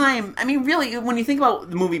same time, I mean, really, when you think about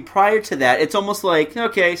the movie prior to that, it's almost like,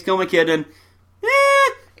 okay, kill my kid, and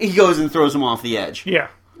he goes and throws him off the edge. Yeah.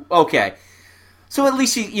 Okay. So at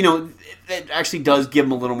least, it actually does give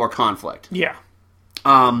him a little more conflict. Yeah.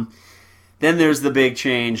 Then there's the big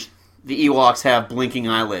change. The Ewoks have blinking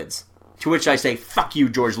eyelids. To which I say, fuck you,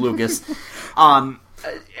 George Lucas.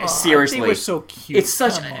 Seriously. They were so cute.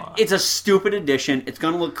 It's a stupid addition. It's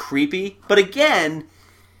going to look creepy. But again,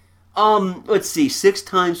 let's see, 6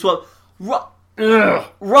 times 12...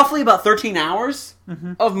 roughly about 13 hours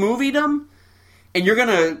of moviedom. And you're going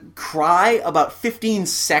to cry about 15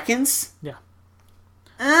 seconds? Yeah.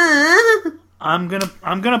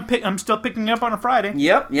 I'm still picking up on a Friday.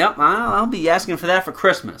 Yep. I'll be asking for that for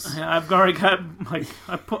Christmas. I've already got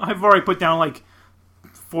I've already put down like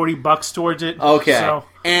 $40 towards it. Okay. So.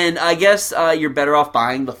 And I guess you're better off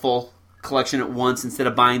buying the full collection at once instead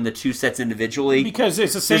of buying the 2 sets individually. Because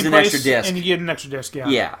it's the same There's price, an extra disc. and you get an extra disc, yeah.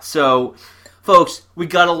 Yeah, so, folks, we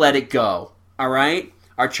gotta let it go, alright?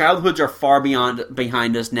 Our childhoods are far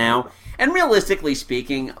behind us now, and realistically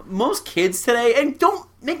speaking, most kids today, and don't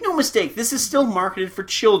make no mistake, this is still marketed for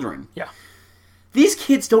children. Yeah. These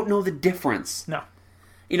kids don't know the difference. No.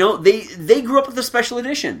 They grew up with the special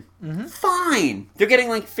edition. Mm-hmm. Fine. They're getting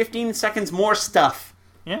like 15 seconds more stuff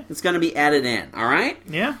Yeah. It's going to be added in, all right?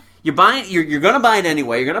 Yeah. You're going to buy it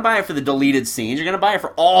anyway. You're going to buy it for the deleted scenes. You're going to buy it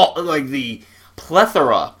for all, like, the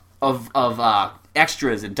plethora of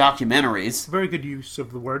extras and documentaries. Very good use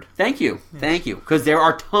of the word. Thank you. Yes. Thank you. Because there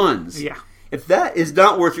are tons. Yeah. If that is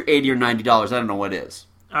not worth your $80 or $90, I don't know what is.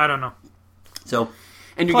 I don't know. So,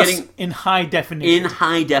 and you're Plus, getting... in high definition. In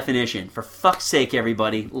high definition. For fuck's sake,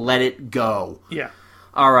 everybody, let it go. Yeah.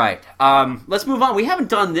 All right. Let's move on. We haven't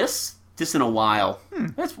done this in a while.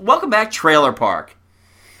 Welcome back, Trailer Park.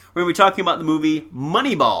 We're going to be talking about the movie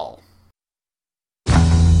Moneyball.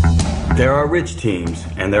 There are rich teams,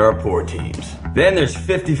 and there are poor teams. Then there's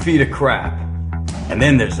 50 feet of crap. And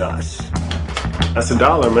then there's us. That's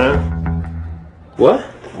 $1, man. What?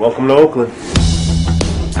 Welcome to Oakland.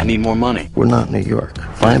 I need more money. We're not New York.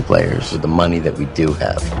 Find players with the money that we do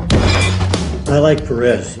have. I like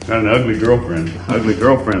Perez. Got an ugly girlfriend. Ugly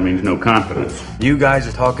girlfriend means no confidence. You guys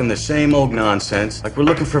are talking the same old nonsense like we're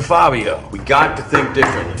looking for Fabio. We got to think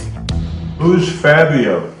differently. Who's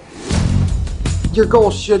Fabio? Your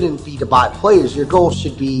goal shouldn't be to buy players. Your goal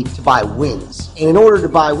should be to buy wins. And in order to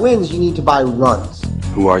buy wins, you need to buy runs.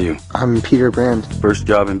 Who are you? I'm Peter Brand. First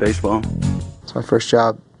job in baseball? It's my first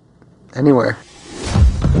job anywhere.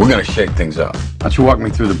 We're gonna shake things up. Why don't you walk me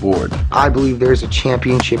through the board? I believe there's a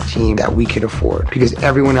championship team that we can afford because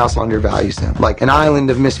everyone else undervalues them, like an island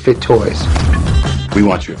of misfit toys. We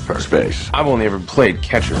want you at first base. I've only ever played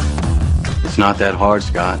catcher. It's not that hard,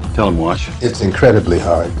 Scott. Tell him, Wash. It's incredibly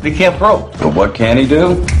hard. He can't throw. But what can he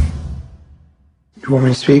do? You want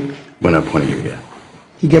me to speak? When up, when you get.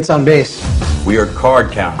 He gets on base. We are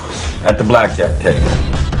card counters at the blackjack table.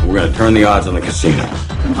 We're gonna turn the odds on the casino.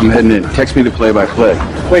 I'm heading in. Text me the play-by-play.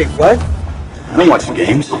 Wait, what? I don't watch the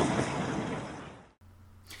games.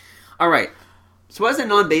 All right. So as a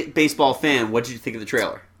non-baseball fan, what did you think of the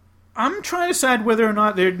trailer? I'm trying to decide whether or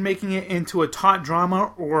not they're making it into a taut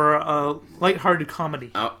drama or a lighthearted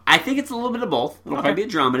comedy. I think it's a little bit of both. It'll probably be a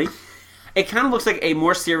dramedy. It kind of looks like a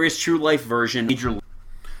more serious, true-life version. You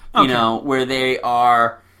know, where they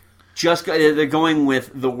are they're going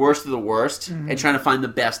with the worst of the worst and trying to find the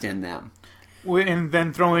best in them. And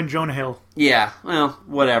then throw in Jonah Hill. Yeah, well,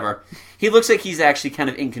 whatever. He looks like he's actually kind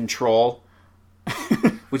of in control,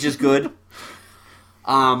 which is good.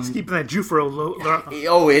 He's keeping that Jufro low.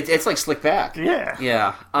 It's like slick back. Yeah.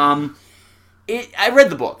 Yeah. I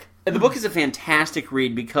read the book. The book is a fantastic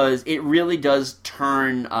read because it really does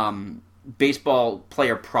turn baseball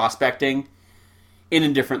player prospecting in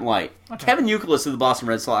a different light. Okay. Kevin Youkilis of the Boston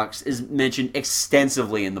Red Sox is mentioned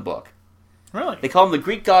extensively in the book. Really? They call him the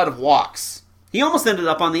Greek god of walks. He almost ended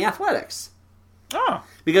up on the Athletics. Oh.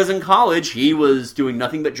 Because in college, he was doing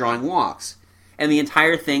nothing but drawing walks. And the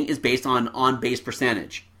entire thing is based on on-base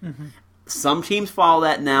percentage. Mm-hmm. Some teams follow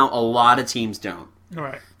that now. A lot of teams don't.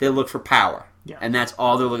 Right. They look for power. Yeah. And that's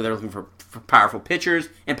all they're looking. They're looking for powerful pitchers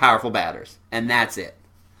and powerful batters. And that's it.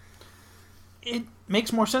 It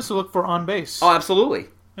makes more sense to look for on base. Oh, absolutely.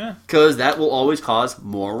 Yeah. Because that will always cause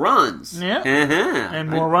more runs. Yeah. Uh-huh. And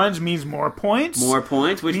more runs means more points. More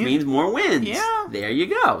points, which means more wins. Yeah. There you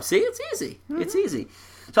go. See, it's easy. Mm-hmm. It's easy.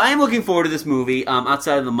 So I am looking forward to this movie.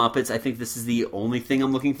 Outside of the Muppets, I think this is the only thing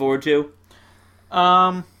I'm looking forward to.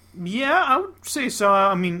 Yeah, I would say so.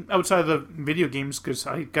 I mean, outside of the video games, because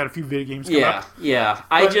I got a few video games coming up. Yeah.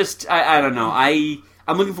 I don't know.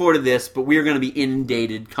 I'm looking forward to this, but we are going to be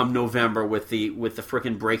inundated come November with the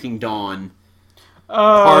frickin' Breaking Dawn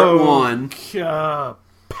Part 1.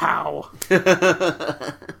 Pow.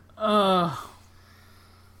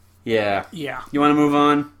 Yeah. Yeah. You want to move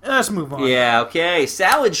on? Let's move on. Yeah, okay.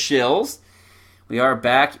 Salad Shills. We are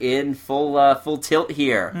back in full tilt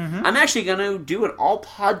here. Mm-hmm. I'm actually going to do an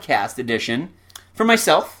all-podcast edition for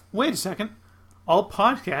myself. Wait a second. All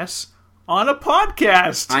podcasts on a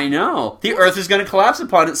podcast. I know. The Earth is going to collapse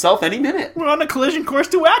upon itself any minute. We're on a collision course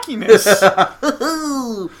to wackiness.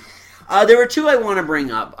 There were two I want to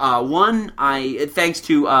bring up. One, thanks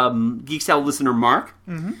to Geek Salad listener Mark,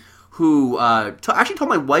 who actually told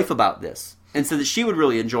my wife about this and said that she would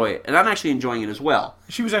really enjoy it, and I'm actually enjoying it as well.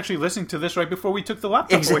 She was actually listening to this right before we took the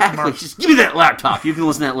laptop away from her. Just give me that laptop. You can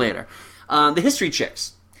listen to that later. The History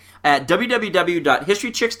Chicks. At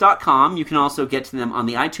www.historychicks.com. You can also get to them on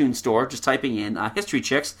the iTunes store, just typing in History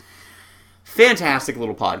Chicks. Fantastic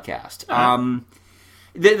little podcast.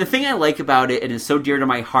 The thing I like about it, and is so dear to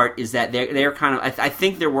my heart, is that they're kind of... I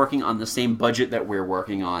think they're working on the same budget that we're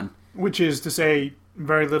working on. Which is to say,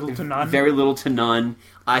 very little to none. Very little to none.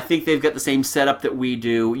 I think they've got the same setup that we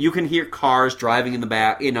do. You can hear cars driving in the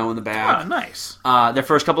back, in the back. Oh, nice. Their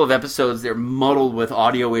first couple of episodes, they're muddled with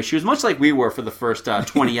audio issues, much like we were for the first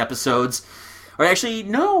 20 episodes, Or actually,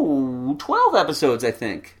 no, 12 episodes, I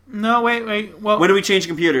think. No, wait. Well, when do we change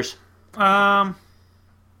computers? Yeah,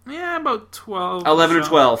 about 12. 11 or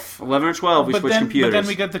 12. 11 or 12, we switch computers. But then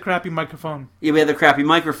we get the crappy microphone. Yeah, we had the crappy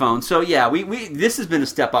microphone. So, yeah, we this has been a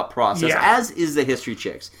step-up process, as is the History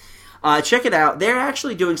Chicks. Check it out. They're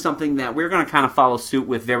actually doing something that we're going to kind of follow suit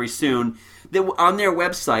with very soon. On their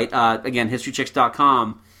website, again,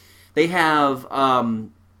 historychicks.com, they have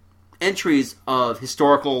entries of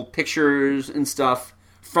historical pictures and stuff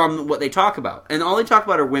from what they talk about. And all they talk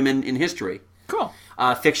about are women in history. Cool.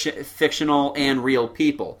 Fictional and real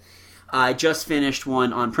people. I just finished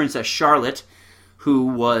one on Princess Charlotte, who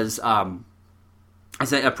was a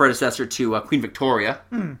predecessor to Queen Victoria.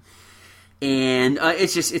 Mm. And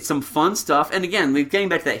it's some fun stuff. And again, getting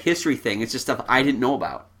back to that history thing, it's just stuff I didn't know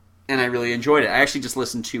about. And I really enjoyed it. I actually just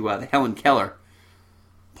listened to the Helen Keller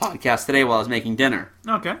podcast today while I was making dinner.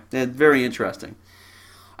 Okay. Very interesting.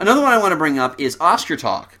 Another one I want to bring up is Oscar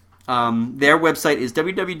Talk. Their website is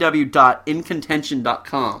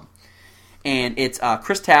www.incontention.com. And it's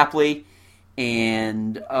Chris Tapley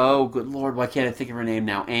and, oh, good Lord, why can't I think of her name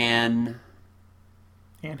now? Anne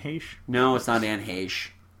Heche? No, it's not Anne Heche.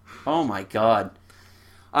 Oh, my God.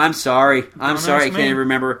 I'm sorry. I can't even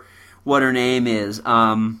remember what her name is.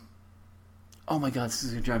 Oh, my God, this is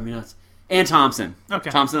going to drive me nuts. Ann Thompson. Okay.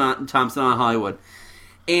 Thompson on Hollywood.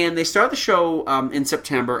 And they start the show in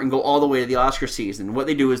September and go all the way to the Oscar season. What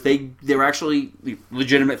they do is they're actually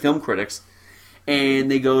legitimate film critics, and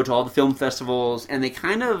they go to all the film festivals, and they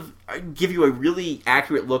kind of give you a really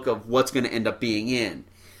accurate look of what's going to end up being in.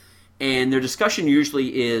 And their discussion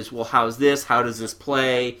usually is, well, how's this? How does this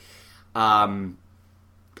play? And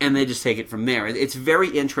they just take it from there. It's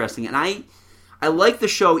very interesting, and I like the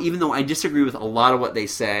show, even though I disagree with a lot of what they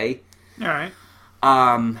say. All right.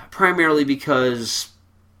 Primarily because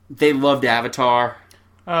they loved Avatar.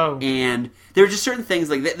 Oh. And there were just certain things,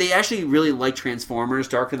 like, they actually really liked Transformers,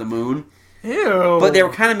 Dark of the Moon. Ew. But they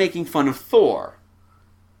were kind of making fun of Thor.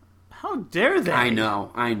 How dare they? I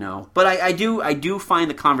know. But I do find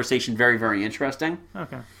the conversation very, very interesting.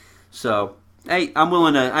 Okay. So, hey, I'm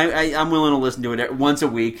willing to listen to it once a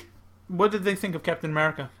week. What did they think of Captain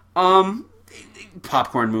America?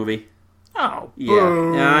 Popcorn movie. Oh, yeah.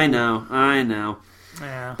 boo. Yeah, I know.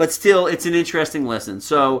 Yeah. But still, it's an interesting listen.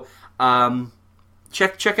 So,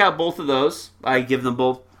 check out both of those. I give them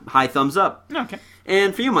both high thumbs up. Okay.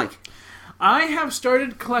 And for you, Mike? I have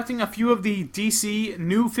started collecting a few of the DC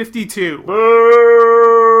New 52. Boo!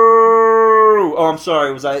 Oh, I'm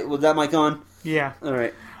sorry. Was that mic on? Yeah. All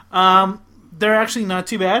right. They're actually not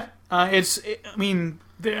too bad.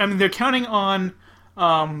 They're counting on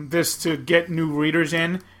this to get new readers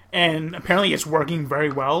in, and apparently it's working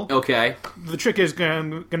very well. Okay. The trick is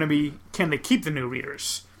going to be, can they keep the new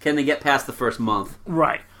readers? Can they get past the first month?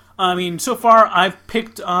 Right. So far I've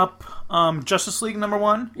picked up Justice League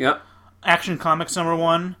 *1. Yep. Action Comics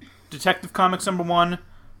 *1, Detective Comics *1,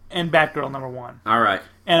 and Batgirl *1. All right.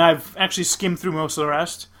 And I've actually skimmed through most of the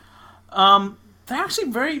rest. They're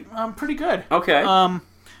actually very pretty good. Okay.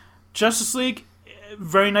 Justice League,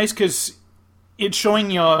 very nice because it's showing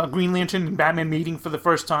Green Lantern and Batman meeting for the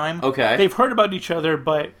first time. Okay. They've heard about each other,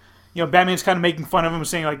 but Batman's kind of making fun of him,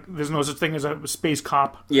 saying like there's no such thing as a space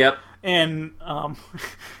cop. Yep. And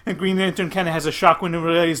and Green Lantern kind of has a shock when he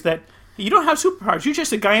realizes that you don't have superpowers. You're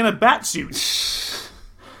just a guy in a bat suit.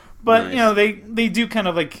 But nice. They do kind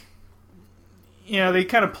of like they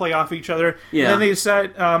kind of play off each other. Yeah. And then they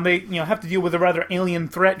decide they have to deal with a rather alien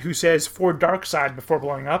threat who says for Darkseid before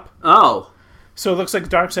blowing up. Oh. So it looks like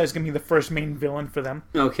Darkseid's going to be the first main villain for them.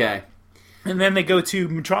 Okay. And then they go to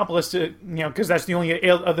Metropolis to because that's the only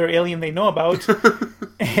other alien they know about.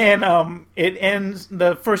 And it ends.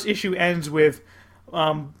 The first issue ends with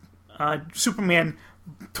Superman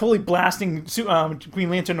totally blasting Green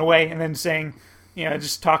Lantern away, and then saying,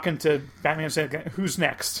 just talking to Batman, saying, "Who's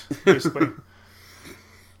next?" Basically.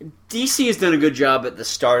 DC has done a good job at the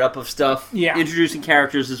startup of stuff. Yeah. Introducing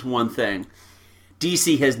characters is one thing.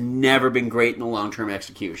 DC has never been great in the long-term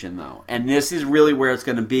execution, though. And this is really where it's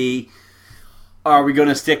going to be. Are we going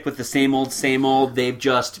to stick with the same old, same old? They've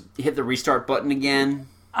just hit the restart button again.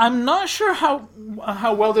 I'm not sure how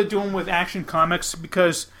well they're doing with Action Comics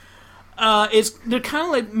because they're kind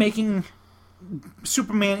of like making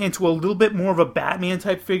Superman into a little bit more of a Batman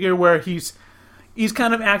type figure where he's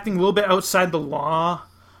kind of acting a little bit outside the law.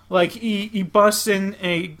 Like he busts in,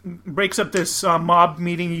 breaks up this mob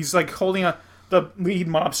meeting. He's like holding the lead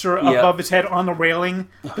mobster above his head on the railing.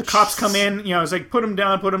 The cops come in. It's like put him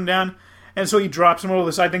down. And so he drops him over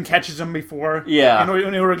the side, then catches him before. Yeah. In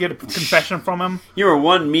order to get a confession from him. You were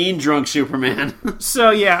one mean drunk Superman.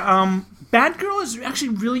 So, yeah, Batgirl is actually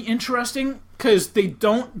really interesting because they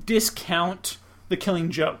don't discount the Killing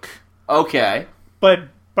Joke. Okay. But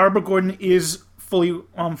Barbara Gordon is fully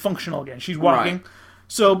functional again. She's walking. Right.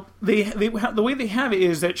 So the way they have it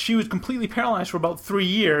is that she was completely paralyzed for about 3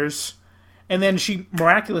 years, and then she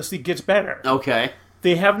miraculously gets better. Okay.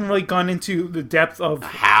 They haven't really gone into the depth of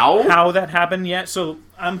how that happened yet. So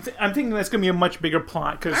I'm thinking that's going to be a much bigger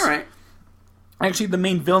plot. Cause all right. Actually, the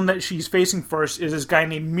main villain that she's facing first is this guy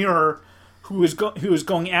named Mirror, who is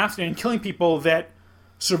going after and killing people that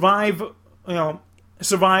survive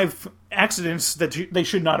accidents that they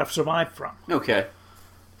should not have survived from. Okay.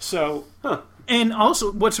 So, and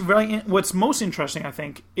also what's most interesting, I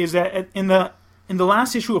think, is that in the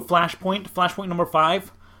last issue of Flashpoint number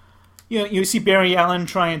 5, you see Barry Allen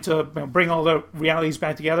trying to bring all the realities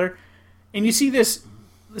back together, and you see this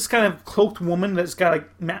kind of cloaked woman that's got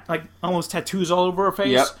like almost tattoos all over her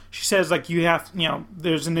face. Yep. She says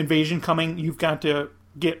there's an invasion coming. You've got to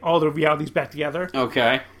get all the realities back together.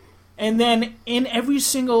 Okay. And then in every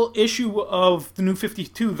single issue of the New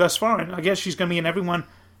 52 thus far, and I guess she's going to be in every one,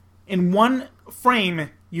 in one frame,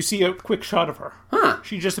 you see a quick shot of her. Huh.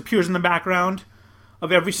 She just appears in the background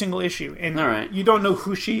of every single issue. And all right. You don't know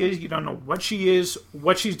who she is, you don't know what she is,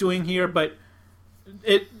 what she's doing here, but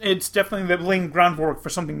it's definitely laying groundwork for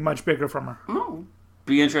something much bigger from her. Oh,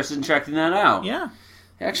 be interested in checking that out. Yeah.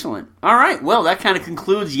 Excellent. All right. Well, that kind of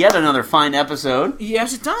concludes yet another fine episode.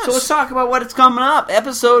 Yes, it does. So let's talk about what is coming up.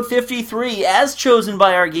 Episode 53, as chosen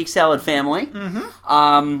by our Geek Salad family.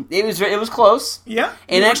 Mm-hmm. It was close. Yeah.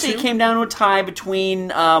 And actually, it came down to a tie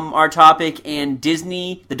between our topic and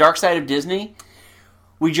Disney, the dark side of Disney.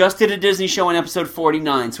 We just did a Disney show in episode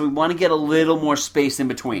 49, so we want to get a little more space in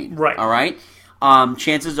between. Right. All right?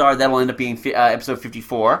 Chances are that'll end up being episode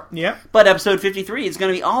 54. Yeah. But episode 53 is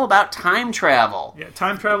going to be all about time travel. Yeah,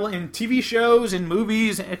 time travel in TV shows, in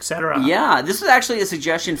movies, etc. Yeah, this was actually a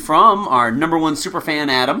suggestion from our number one superfan,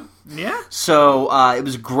 Adam. Yeah. So it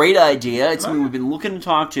was a great idea. It's something we've been looking to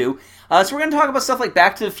talk to. So we're going to talk about stuff like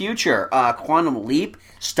Back to the Future, Quantum Leap,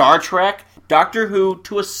 Star Trek, Doctor Who,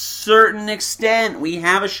 to a certain extent. We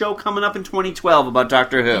have a show coming up in 2012 about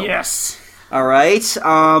Doctor Who. Yes. All right.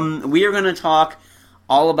 We are going to talk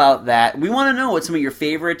all about that. We want to know what some of your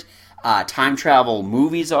favorite time travel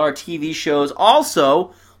movies are, TV shows.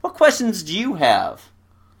 Also, what questions do you have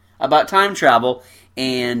about time travel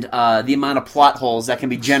and the amount of plot holes that can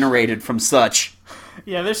be generated from such?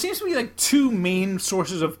 Yeah, there seems to be like two main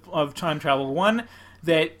sources of time travel. One,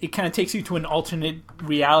 that it kind of takes you to an alternate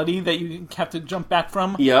reality that you have to jump back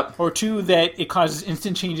from. Yep. Or two, that it causes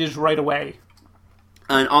instant changes right away.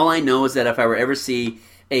 And all I know is that if I were ever see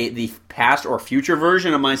the past or future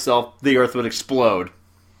version of myself, the Earth would explode.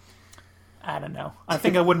 I don't know. I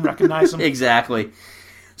think I wouldn't recognize them. Exactly.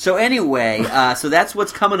 So anyway, so that's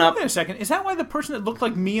what's coming up. Wait a second. Is that why the person that looked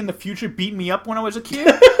like me in the future beat me up when I was a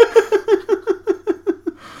kid?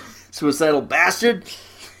 Suicidal bastard.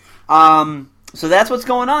 So that's what's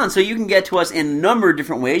going on. So you can get to us in a number of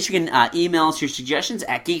different ways. You can email us your suggestions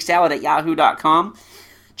at geeksalad@yahoo.com.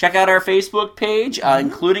 Check out our Facebook page,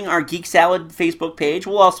 including our Geek Salad Facebook page.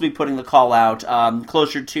 We'll also be putting the call out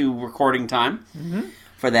closer to recording time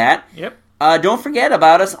for that. Yep. Don't forget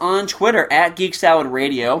about us on Twitter at Geek Salad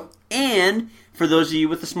Radio. And for those of you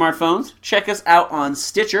with the smartphones, check us out on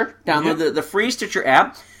Stitcher. Download the free Stitcher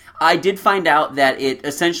app. I did find out that it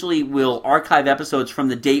essentially will archive episodes from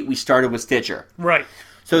the date we started with Stitcher. Right.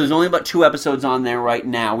 So there's only about 2 episodes on there right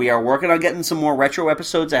now. We are working on getting some more retro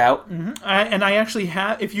episodes out. And I actually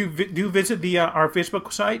have, if you do visit our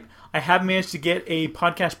Facebook site, I have managed to get a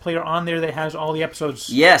podcast player on there that has all the episodes.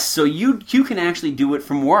 Yes, so you can actually do it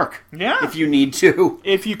from work. Yeah. If you need to.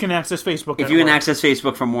 If you can access Facebook. If you can access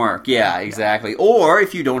Facebook from work. Yeah, exactly. Or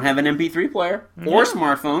if you don't have an MP3 player or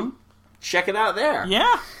smartphone, check it out there.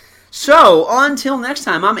 Yeah. So, until next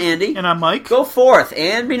time, I'm Andy. And I'm Mike. Go forth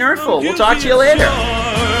and be nerdful. We'll talk to you later.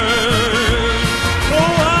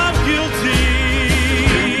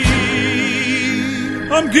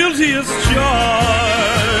 I'm guilty as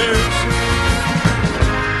charged.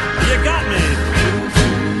 You got me.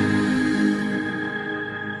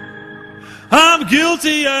 I'm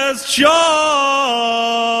guilty as charged.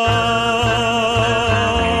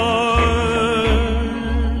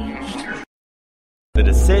 The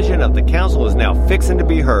decision of the council is now fixing to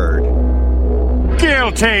be heard.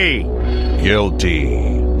 Guilty!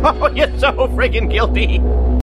 Guilty. Oh, you're so freaking guilty.